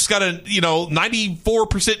 Duke's got a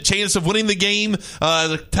 94% chance of winning the game.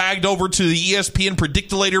 Tagged over to the ESPN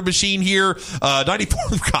Predictolator machine here.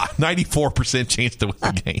 94% chance to win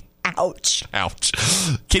the game. Ouch.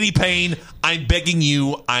 Kenny Payne, I'm begging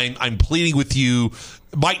you. I'm pleading with you.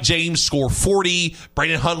 Mike James score 40.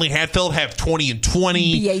 Brandon Huntley Hatfield have 20 and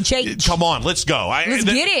 20. BHH. Come on, let's go. Let's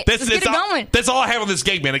get it. Let's get it going. That's all I have on this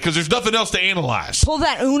game, man, because there's nothing else to analyze. Pull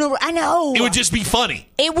that Uno. I know. It would just be funny.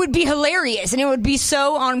 It would be hilarious, and it would be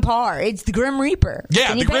so on par. It's the Grim Reaper. Yeah,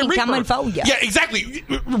 Kenny the Grim Payne Reaper. coming for you. Yeah, exactly.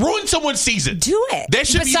 Ruin someone's season. Do it. That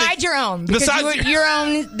should Besides be your own. Because your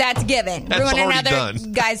own, that's given. That's Ruin already another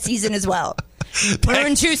done. guy's season as well.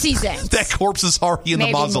 Ruin 2 seasons. That corpse is already in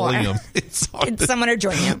Maybe the mausoleum. more. It's someone to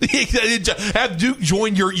join you. Have Duke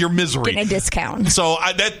join your misery. Getting a discount. So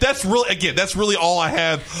that's really all I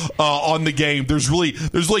have on the game. There's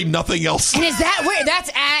really nothing else. And is that where? That's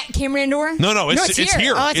at Cameron Indoor? No, it's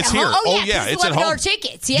here. Oh, it's here. Oh, yeah, it's at home. $11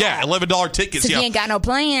 tickets. Yeah, $11 tickets. So if you ain't got no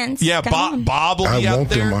plans. Yeah, Bob will be out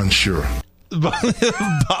there. I want them unsure.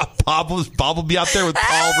 Bob will be out there with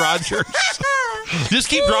Paul Rogers. Just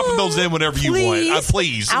keep dropping those in whenever you want.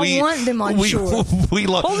 Please. I want them unsure. We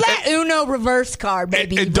love. Pull that Uno reverse card,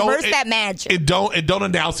 baby. Reverse that magic. And don't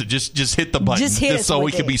announce it. Just hit the button. Just so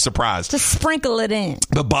we can be surprised. Just sprinkle it in.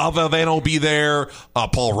 But Bob Valvano will be there.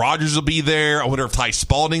 Paul Rogers will be there. I wonder if Ty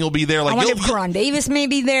Spalding will be there. I wonder if Karan Davis may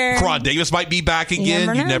be there. Karan Davis might be back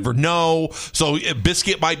again. You never know. So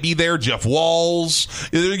Biscuit might be there. Jeff Walls.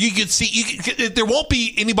 You can see. There won't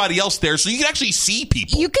be anybody else there, so you can actually see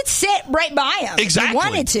people. You could sit right by him. Exactly. If you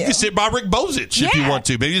wanted to. You can sit by Rick Bozich if you want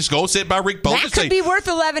to. Maybe just go sit by Rick Bozich. That could be worth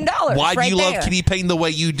 $11. Why do you there. love Kenny Payne the way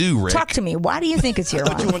you do, Rick? Talk to me. Why do you think it's your I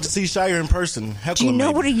thought you wanted to see Scheyer in person. Do you know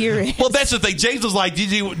what a year is? Well, that's the thing. James was like,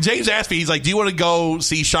 James asked me, he's like, do you want to go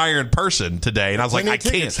see Scheyer in person today? And I was like, I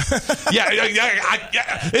can't. Yeah,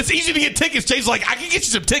 it's easy to get tickets. James was like, I can get you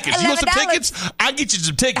some tickets. You want some tickets? I can get you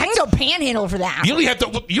some tickets. I can go panhandle for that. You don't have to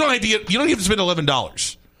spend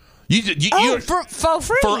 $11. For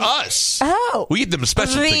free for us. Oh, we get them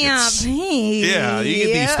special tickets. Yeah, you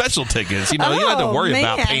get these special tickets. You don't have to worry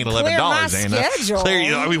about paying $11.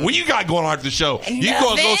 Anna, what you got going on at the show? You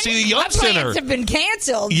go see the Young Center. Plans have been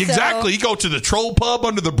canceled. Exactly. You go to the Troll Pub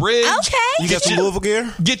under the bridge. Okay. You get some Louisville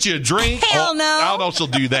gear. Get you a drink. Hell no. I don't know if she'll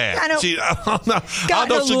do that. I don't know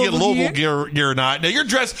if she'll get Louisville gear or not. Now you're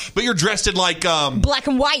dressed in like black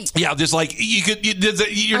and white. Yeah, just like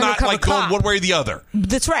you're not like going one way or the other.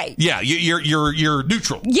 That's right. Yeah, you're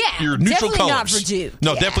neutral. Yeah, you're neutral definitely colors. Not for Duke.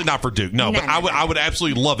 No, definitely not for Duke. No, but I would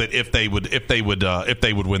absolutely love it if they would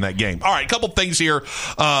win that game. All right, a couple things here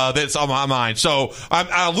that's on my mind. So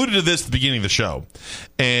I alluded to this at the beginning of the show,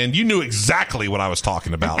 and you knew exactly what I was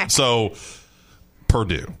talking about. So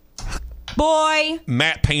Purdue, boy,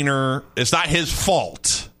 Matt Painter. It's not his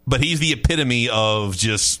fault. But he's the epitome of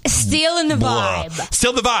just stealing the vibe.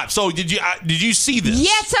 Stealing the vibe. So did you see this?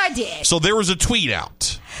 Yes, I did. So there was a tweet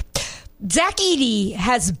out. Zach Edey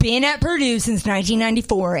has been at Purdue since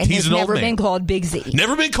 1994, and he's never been called Big Z.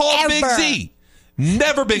 Never been called Big Z.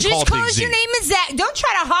 Never been Just called Big because Z. your name is Zach. Don't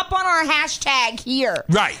try to hop on our hashtag here.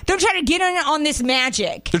 Right. Don't try to get on this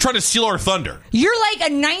magic. They're trying to steal our thunder. You're like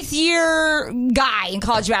a 9th year guy in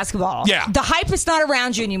college basketball. Yeah. The hype is not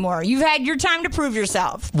around you anymore. You've had your time to prove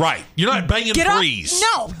yourself. Right. You're not banging threes.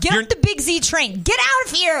 Get off the Big Z train. Get out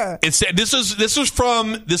of here. This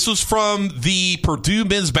was from the Purdue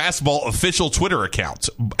men's basketball official Twitter account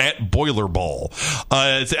at Boiler Bowl.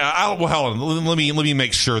 Hold on. Let me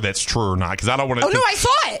make sure that's true or not, because I don't want to. Oh no, I saw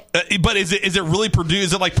it. But is it really Purdue?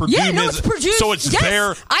 Is it like Purdue? Yeah, no, it's Purdue. So it's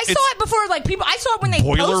there. I saw it before. Like people, I saw it when they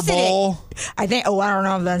Boiler posted Bowl. it. I think. Oh, I don't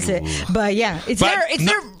know if that's it, but yeah, it's there. It's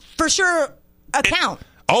their for sure account.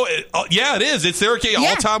 Yeah, it is. It's their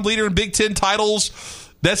all-time leader in Big Ten titles.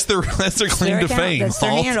 That's their claim to fame. That's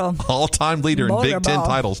their handle. All-time leader in Big Ten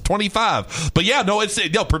titles, 25. But yeah, no, it's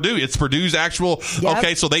Purdue. It's Purdue's actual. Yep.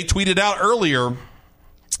 Okay, so they tweeted out earlier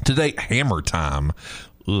today. Hammer time.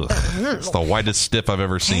 Ugh, it's the whitest stiff I've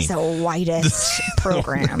ever seen. It's the whitest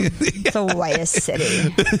program. It's the whitest city.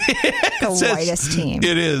 The whitest team.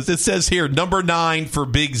 It is. It says here, number 9 for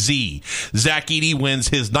Big Z. Zach Edey wins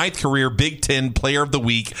his 9th career Big Ten Player of the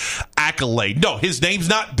Week accolade. No, his name's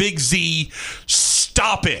not Big Z.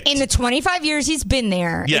 Stop it. In the 25 years he's been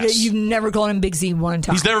there, you've never called him Big Z one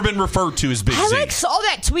time. He's never been referred to as Big Z. I saw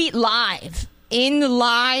that tweet live. In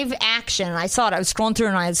live action. I saw it. I was scrolling through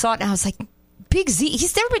and I saw it and I was like, Big Z.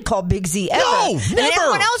 He's never been called Big Z ever. No, and never.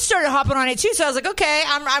 everyone else started hopping on it too. So I was like, okay,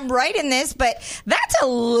 I'm right in this, but that's a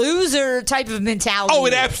loser type of mentality. Oh,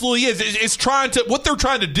 it absolutely is. It's trying to. What they're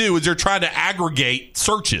trying to do is they're trying to aggregate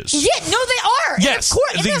searches. Yeah, no, they are. Yes, of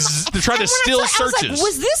course. they're trying to steal searches. I was like,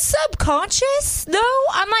 was this subconscious? No,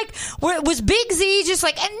 I'm like, was Big Z just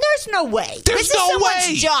like? And there's no way. There's no way.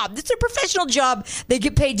 This is someone's job. This is a professional job. They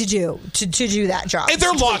get paid to do that job. And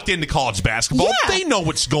they're locked into college basketball. Yeah. They know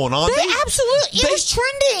what's going on. They absolutely. It was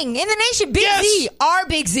trending in the nation. Big Z, our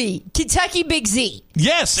Big Z, Kentucky Big Z.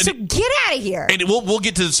 Yes. So get out of here. And we'll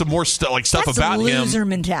get to some more stuff That's about loser him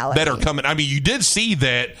mentality. that are coming. I mean, you did see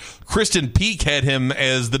that Kristen Peak had him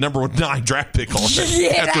as the number 9 draft pick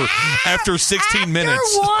after 16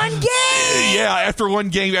 minutes. After one game. Yeah, after one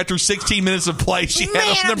game, after 16 minutes of play, she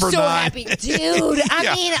had him number 9. I'm so happy. Dude,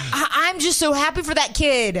 I mean, I'm just so happy for that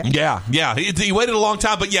kid. Yeah. He waited a long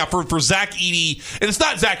time, but yeah, for Zach Edey, and it's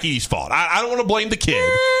not Zach Edey's fault. I don't want to blame the kid.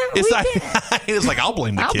 It's like, I'll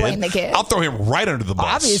blame the kid. I'll blame the kid. I'll throw him right under the bus.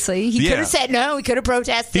 Obviously. He could have said no. He could have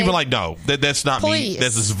protested. He'd be like, no, that's not Please. me.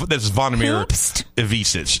 That's Zvonimir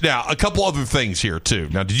Ivisic. Now, a couple other things here, too.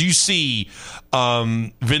 Now, did you see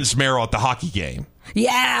Vince Merrill at the hockey game?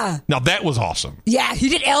 Yeah. Now, that was awesome. Yeah, he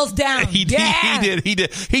did L's down. He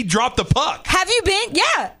did. He dropped the puck. Have you been?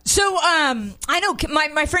 Yeah. So, I know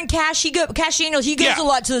my friend Cash Daniels, he goes a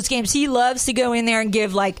lot to those games. He loves to go in there and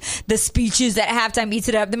give, like, the speeches at halftime, eats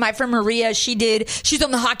it up. Then my friend Maria, she's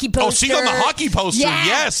on the hockey poster. Oh, she's on the hockey poster. Yeah.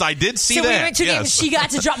 Yes, I did see that. So we went to games. She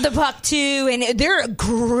got to drop the puck, too. And they're a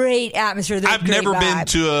great atmosphere. I've never been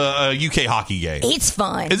to a UK hockey game. It's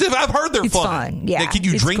fun. I've heard they're fun. It's fun, yeah. Can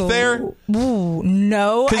you drink there? Ooh,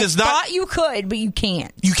 no. I it's not, thought you could, but you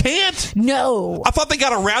can't. You can't? No. I thought they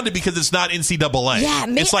got around it because it's not NCAA. Yeah,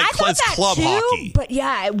 it's like it's club too, hockey. But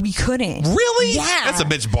yeah, we couldn't. Really? Yeah. That's a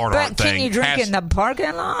Mitch Barnhart but thing. Can you drink in the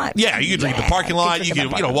parking lot? Yeah, you can drink in the parking lot. You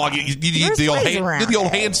can walk. You do the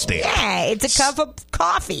old hand stamp. Yeah, it's a cup of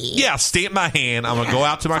coffee. Yeah, stamp my hand. I'm gonna go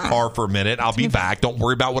out to my car for a minute. I'll be back. Don't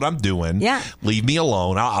worry about what I'm doing. Yeah, leave me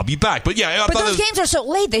alone. I'll be back. But yeah, but those games are so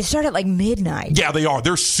late. They start at like midnight. Yeah, they are.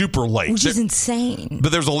 They're super late, which is insane.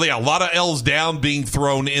 But there's a lot of L's down being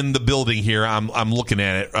thrown in the building here. I'm looking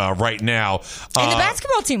at it right now. And the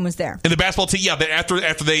basketball team was there. And the basketball team, yeah. After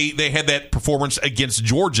they had that performance against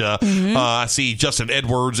Georgia, I see Justin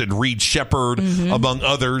Edwards and Reed Shepherd, among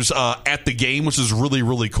others, at the game, which is really,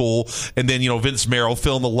 really cool. And then, Vince Merrill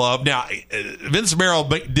feeling the love. Now, Vince Merrill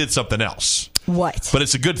did something else. What? But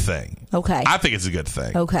it's a good thing. Okay. I think it's a good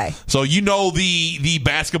thing. Okay. So the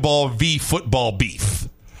basketball v football beef.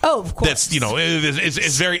 Oh, of course. That's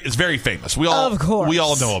it's very famous. We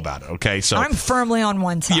all know about it. Okay, so I'm firmly on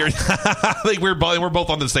one side. I think we're both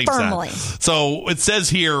on the same side. So it says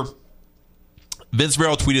here, Vince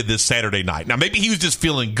Merrill tweeted this Saturday night. Now maybe he was just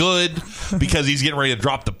feeling good because he's getting ready to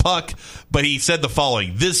drop the puck, but he said the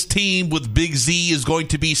following: "This team with Big Z is going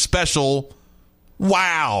to be special."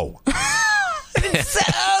 Wow.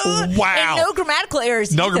 Wow. And no grammatical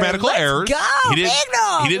errors. No grammatical errors. Go. He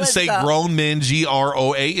didn't say grown men,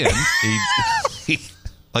 GROAN.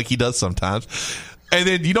 Like he does sometimes. And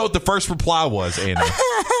then you know what the first reply was, Anna?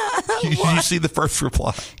 You see the first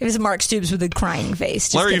reply? It was Mark Stoops with a crying face.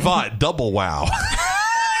 Just Larry kidding. Vaught, double wow.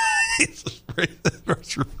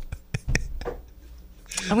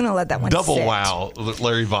 I'm going to to let that one Double sit. wow,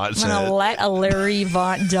 Larry Vaught said. I'm going to let a Larry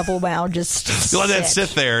Vaught double wow just You let that sit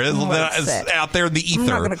there. It's out there in the ether. I'm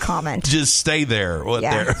not going to comment. Just stay there.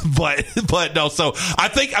 There. But no, so I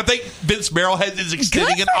think Vince Merrill is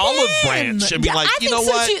extending an olive branch and be like, you know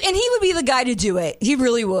what? Too. And he would be the guy to do it. He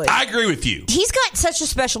really would. I agree with you. He's got such a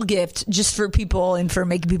special gift just for people and for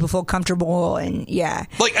making people feel comfortable. And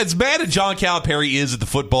like as bad as John Calipari is at the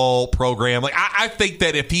football program, like I think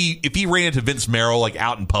that if he ran into Vince Merrill like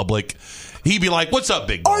out in public, he'd be like, "What's up,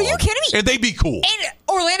 big dog?" Are you kidding me? And they'd be cool. And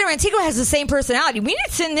Orlando Antigua has the same personality. We need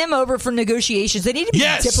to send them over for negotiations. They need to be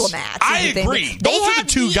diplomats. I agree. They Those have are the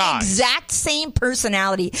two guys. Exact same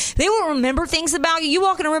personality. They will remember things about you. You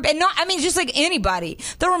walk in a room, and just like anybody,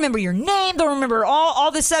 they'll remember your name. They'll remember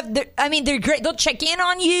all this stuff. They're great. They'll check in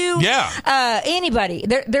on you. Yeah. Anybody.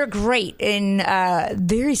 They're great and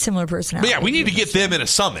very similar personality. But yeah, we need to get them in a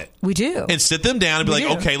summit. We do. And sit them down and be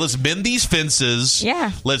like, okay, let's bend these fences.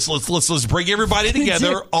 Yeah. Let's bring everybody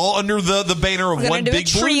together all under the banner of one big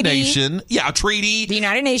blue nation. Yeah, a treaty. The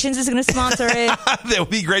United Nations is going to sponsor it. That would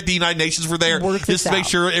be great. The United Nations were there just to make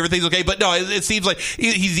sure everything's okay. But no, it seems like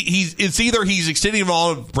it's either he's extending an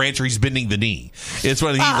olive branch or he's bending the knee. It's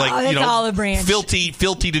when he's olive branch. filthy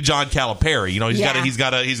to John Calipari.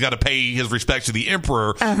 He's got to pay his respects to the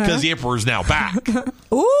emperor because the emperor's now back.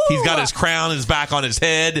 Ooh. He's got his crown and his back on his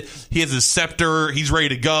head. He has his scepter. He's ready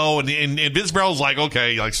to go. And Vince Merrill's like,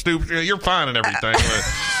 okay, like Stoop, you're fine and everything.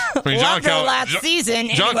 Last season,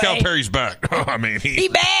 John Calipari's back. I mean, he's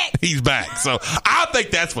back. He's back. So I think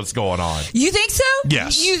that's what's going on. You think so?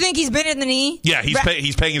 Yes. You think he's bending the knee? Yeah,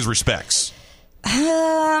 he's paying his respects.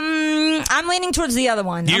 I'm leaning towards the other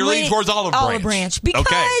one. You're leaning towards olive branch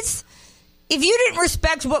because if you didn't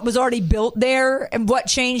respect what was already built there and what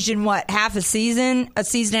changed in half a season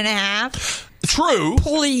and a half. True.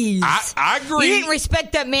 Please. I agree. You didn't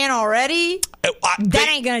respect that man already? That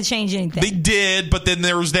ain't going to change anything. They did, but then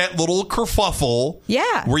there was that little kerfuffle.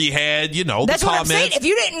 Yeah. Where you had, That's the what comments. I'm saying. If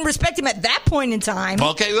you didn't respect him at that point in time.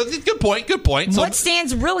 Okay, good point. What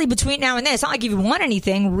stands really between now and then? It's not like you've won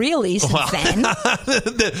anything really since then.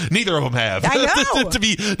 Neither of them have. I know.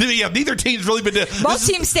 Neither team's really been. Both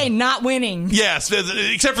teams stay not winning. Yes,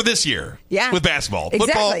 except for this year. Yeah. With basketball.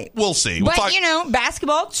 Exactly. Football, we'll see. But,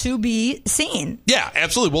 basketball to be seen. Yeah,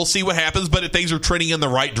 absolutely. We'll see what happens, but things are trending in the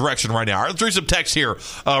right direction right now. All right, let's read some text here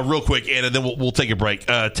real quick, and then we'll take a break.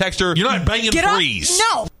 Texter, you're not banging threes.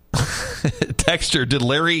 No. Texter, did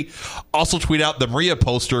Larry also tweet out the Maria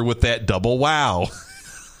poster with that double wow?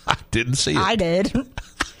 I didn't see it. I did.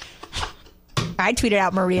 I tweeted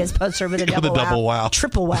out Maria's poster with a double wow.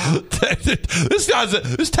 Triple wow.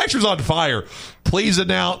 This texture's on fire. Please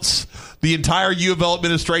announce the entire U of L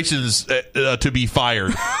administration is to be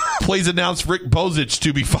fired. Please announce Rick Bozich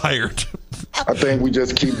to be fired. I think we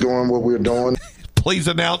just keep doing what we're doing. Please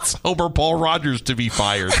announce Homer Paul Rogers to be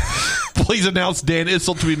fired. Please announce Dan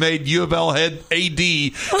Issel to be made U of L head AD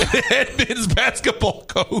and head men's basketball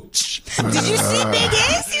coach. Did you see Big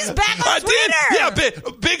Is? He's back on Twitter. I did.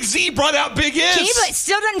 Yeah, Big Z brought out Big Is.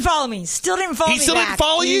 Still didn't follow me. He still didn't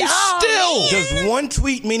follow you? No. Still. Does one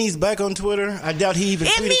tweet mean he's back on Twitter? I doubt he even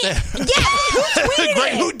tweeted that. Yeah, who tweeted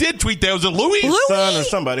Great. it? Who did tweet that? Was it Louis? Son or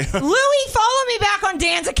somebody. Louis, follow me back on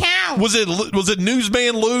Dan's account. Was it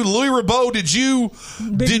Newsman Louis Rabeau?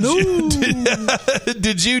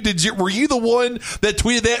 Were you the one that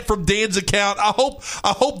tweeted that from Dan's account? I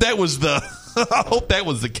hope that was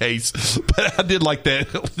the case. But I did like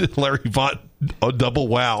that Larry Vaught double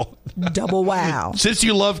wow. Double wow. Since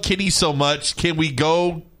you love Kenny so much, can we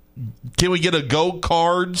get a go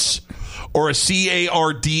cards or a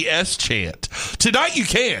CARDS chant? Tonight you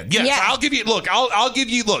can. Yes, yeah. I'll give you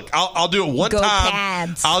I'll do it one go time.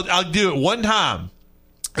 Cads. I'll do it one time.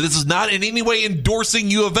 This is not in any way endorsing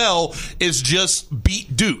U of L. It's just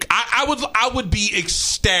beat Duke. I would be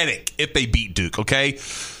ecstatic if they beat Duke. Okay,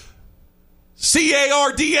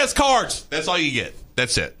 CARDS cards. That's all you get.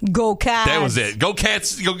 That's it. Go Cats. That was it. Go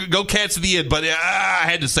Cats. Go Cats at the end. But I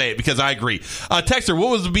had to say it because I agree. Texter,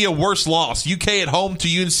 what would be a worse loss? UK at home to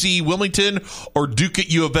UNC Wilmington or Duke at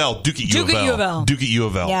U of L? Duke at U of L. Duke at U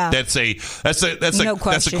of L. Yeah. That's a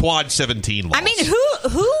quad 17 loss. I mean, who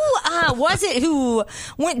was it who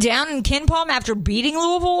went down in KenPom after beating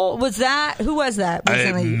Louisville? Who was that?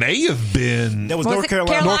 It may have been. That was North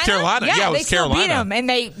Carolina. North Carolina. Yeah, it was Carolina. They beat them and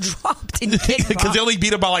they dropped in KenPom because they only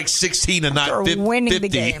beat them by like 16 and not 50. Winning the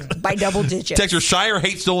game by double digits. Texter, Shire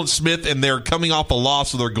hates Nolan Smith, and they're coming off a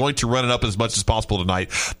loss, so they're going to run it up as much as possible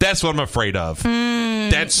tonight. That's what I'm afraid of.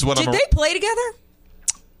 That's what Did they play together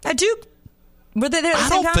at Duke? Were they there at the same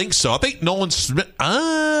time? I don't think so. I think Nolan Smith.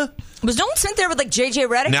 Was Nolan Smith there with like J.J.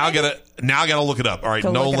 Redick? Now I gotta look it up. All right,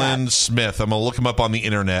 Nolan Smith. I'm gonna look him up on the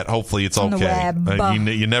internet. Hopefully it's on okay. The web.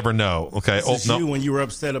 You never know. Okay. This is you when you were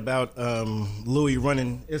upset about Louis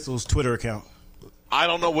running Issel's Twitter account. I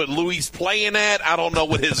don't know what Louis playing at. I don't know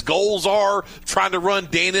what his goals are. Trying to run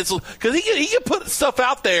Dan Issel because he can put stuff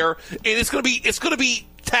out there, and it's gonna be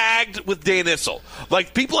tagged with Dan Issel.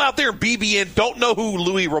 Like people out there in BBN don't know who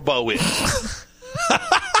Louis Rabot is.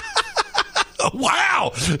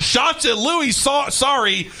 Wow. Shots at Louis.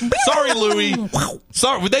 Sorry, Louis.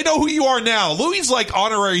 Sorry. They know who you are now. Louis like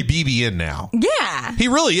honorary BBN now. Yeah. He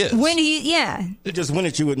really is. He just went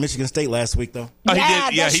at you with Michigan State last week, though. He did.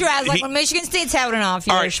 That's true. I was like, when Michigan State's having an off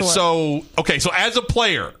year, all right, sure. So as a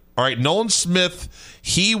player, all right, Nolan Smith,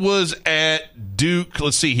 he was at Duke.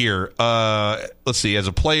 Let's see here. As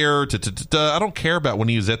a player, I don't care about when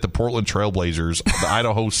he was at the Portland Trailblazers, the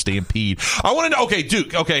Idaho Stampede. I want to know. Okay,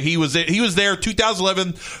 Duke. Okay, he was there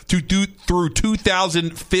 2011 through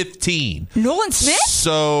 2015. Nolan Smith.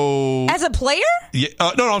 So as a player? Yeah.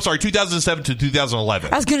 No, I'm sorry. 2007 to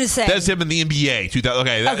 2011. I was going to say that's him in the NBA.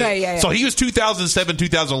 Okay. Yeah. So he was 2007,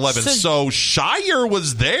 2011. So Shire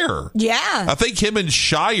was there. Yeah. I think him and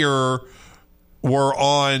Shire were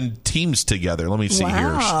on teams together. Let me see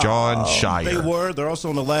here. John Shire. They were. They're also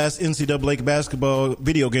on the last NCAA basketball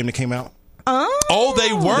video game that came out. Oh,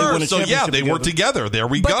 they were. They were together. There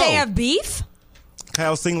we go. But they have beef?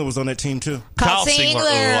 Kyle Singler was on that team, too. Kyle Singler.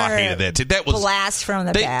 Oh, I hated that. That was blast from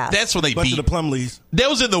the past. That's when they Bunch beat of the Plumleys. That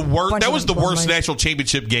was in the worst. That was the worst national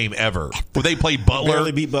championship game ever. Where they played Butler.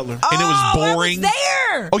 Barely beat Butler. And it was boring. I was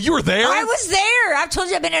there. Oh, you were there? I was there. I've told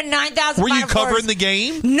you I've been at 9,000. Were you covering the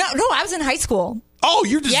game? No, I was in high school. Oh,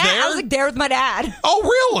 you're just there? Yeah, I was like there with my dad. Oh,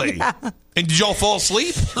 really? Yeah. And did y'all fall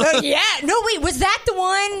asleep? Yeah. No, wait. Was that the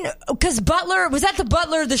one? Because Butler, was that the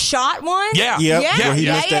Butler, the shot one? Yeah. Where he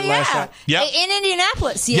missed that last shot. Yeah. In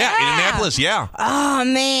Indianapolis. Yeah, Indianapolis, yeah. Oh,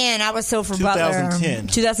 man. I was so for 2010.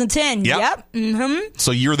 Butler. 2010. Yep. Mm-hmm.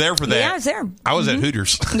 So you were there for that? Yeah, I was there. I was at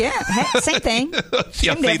Hooters. Yeah. Same thing.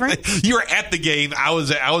 Same difference. You were at the game. I was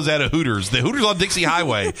at a Hooters. The Hooters on Dixie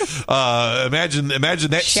Highway. Imagine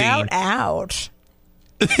that scene. Shout out.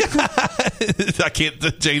 I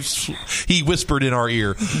can't. James, he whispered in our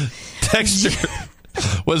ear. Texture.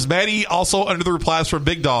 Was Maddie also under the replies from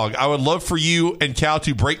Big Dog? I would love for you and Cal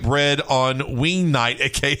to break bread on wing night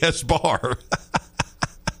at KS Bar.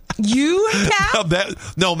 You and Cal?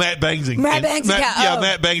 Matt Bangs and Matt Bangs and Cal. Yeah,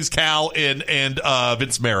 Matt Bangs, Cal, and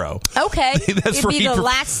Vince Marrow. Okay. That's it'd be the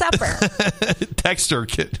Last Supper. Texter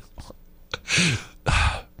kid.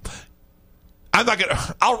 I'm not gonna.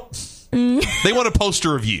 They want a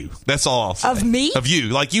poster of you. That's all I'll say. Of me? Of you.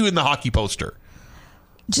 Like you in the hockey poster.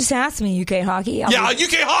 Just ask me, UK Hockey. UK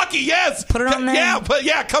Hockey, yes. Put it on there.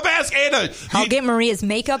 Yeah, come ask Anna. I'll get Maria's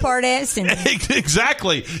makeup artist. And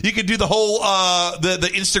exactly. You can do the whole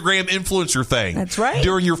the Instagram influencer thing. That's right.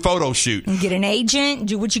 During your photo shoot. And get an agent.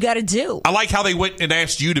 Do what you got to do. I like how they went and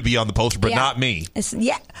asked you to be on the poster, but not me. What were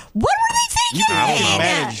they thinking? You can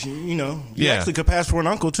manage. You actually could pass for an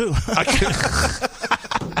uncle, too.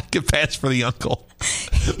 I could pass for the uncle.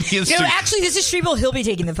 Actually, this is Strebel. He'll be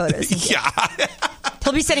taking the photos. Yeah.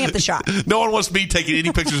 He'll be setting up the shot. No one wants me taking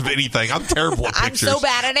any pictures of anything. I'm terrible at pictures. I'm so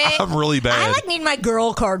bad at it. I'm really bad. I need my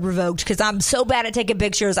girl card revoked because I'm so bad at taking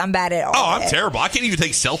pictures. I'm bad at all. Oh, I'm terrible. I can't even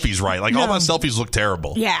take selfies right. All my selfies look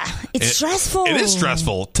terrible. Yeah. It's stressful. It is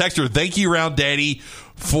stressful. Texter, thank you, Round Daddy,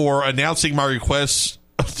 for announcing my request.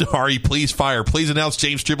 Ari, please fire. Please announce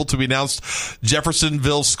James Strebel to be announced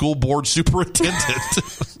Jeffersonville School Board Superintendent.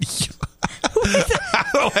 I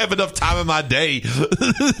don't have enough time in my day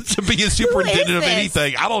to be a superintendent of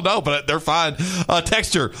anything. I don't know, but they're fine.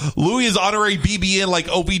 Texter, Louis is honorary BBN like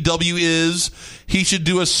OVW is. He should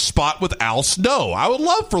do a spot with Al Snow. I would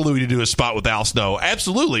love for Louis to do a spot with Al Snow.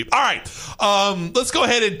 Absolutely. All right. Let's go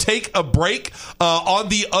ahead and take a break. On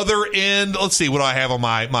the other end, let's see what do I have on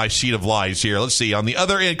my sheet of lies here. Let's see. On the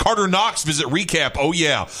other end, Carter Knox visit recap. Oh,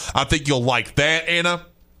 yeah. I think you'll like that, Anna.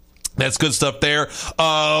 That's good stuff there.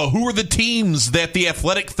 Who are the teams that the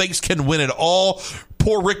Athletic thinks can win it all?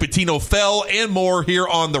 Poor Rick Pitino fell, and more here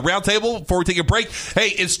on the Roundtable. Before we take a break, hey,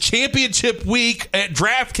 it's championship week at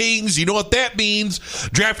DraftKings. You know what that means.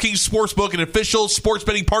 DraftKings Sportsbook, an official sports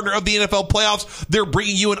betting partner of the NFL playoffs. They're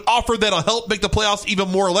bringing you an offer that'll help make the playoffs even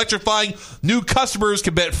more electrifying. New customers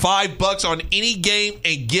can bet $5 on any game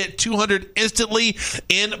and get $200 instantly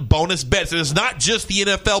in bonus bets. And it's not just the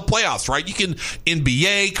NFL playoffs, right? You can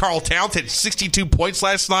NBA. Karl Towns had 62 points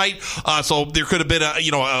last night. So there could have been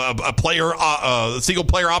a player,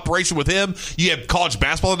 single-player operation with him. You have college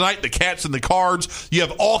basketball tonight, the Cats and the Cards. You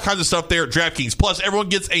have all kinds of stuff there at DraftKings. Plus, everyone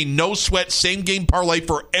gets a no-sweat same-game parlay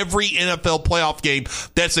for every NFL playoff game.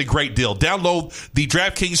 That's a great deal. Download the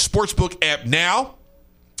DraftKings Sportsbook app now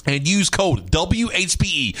and use code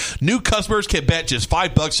WHPE. New customers can bet just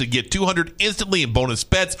 $5 to get $200 instantly in bonus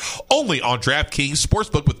bets only on DraftKings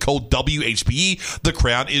Sportsbook with code WHPE. The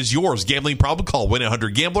crown is yours. Gambling problem? Call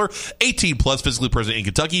 1-800-GAMBLER. 18 plus, physically present in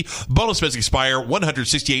Kentucky. Bonus bets expire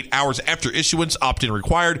 168 hours after issuance. Opt-in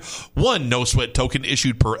required. One no-sweat token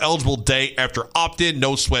issued per eligible day after opt-in.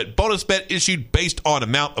 No-sweat bonus bet issued based on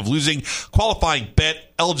amount of losing qualifying bet.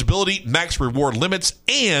 Eligibility, max reward limits,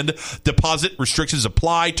 and deposit restrictions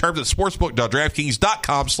apply. Terms at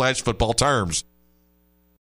sportsbook.draftkings.com/football terms.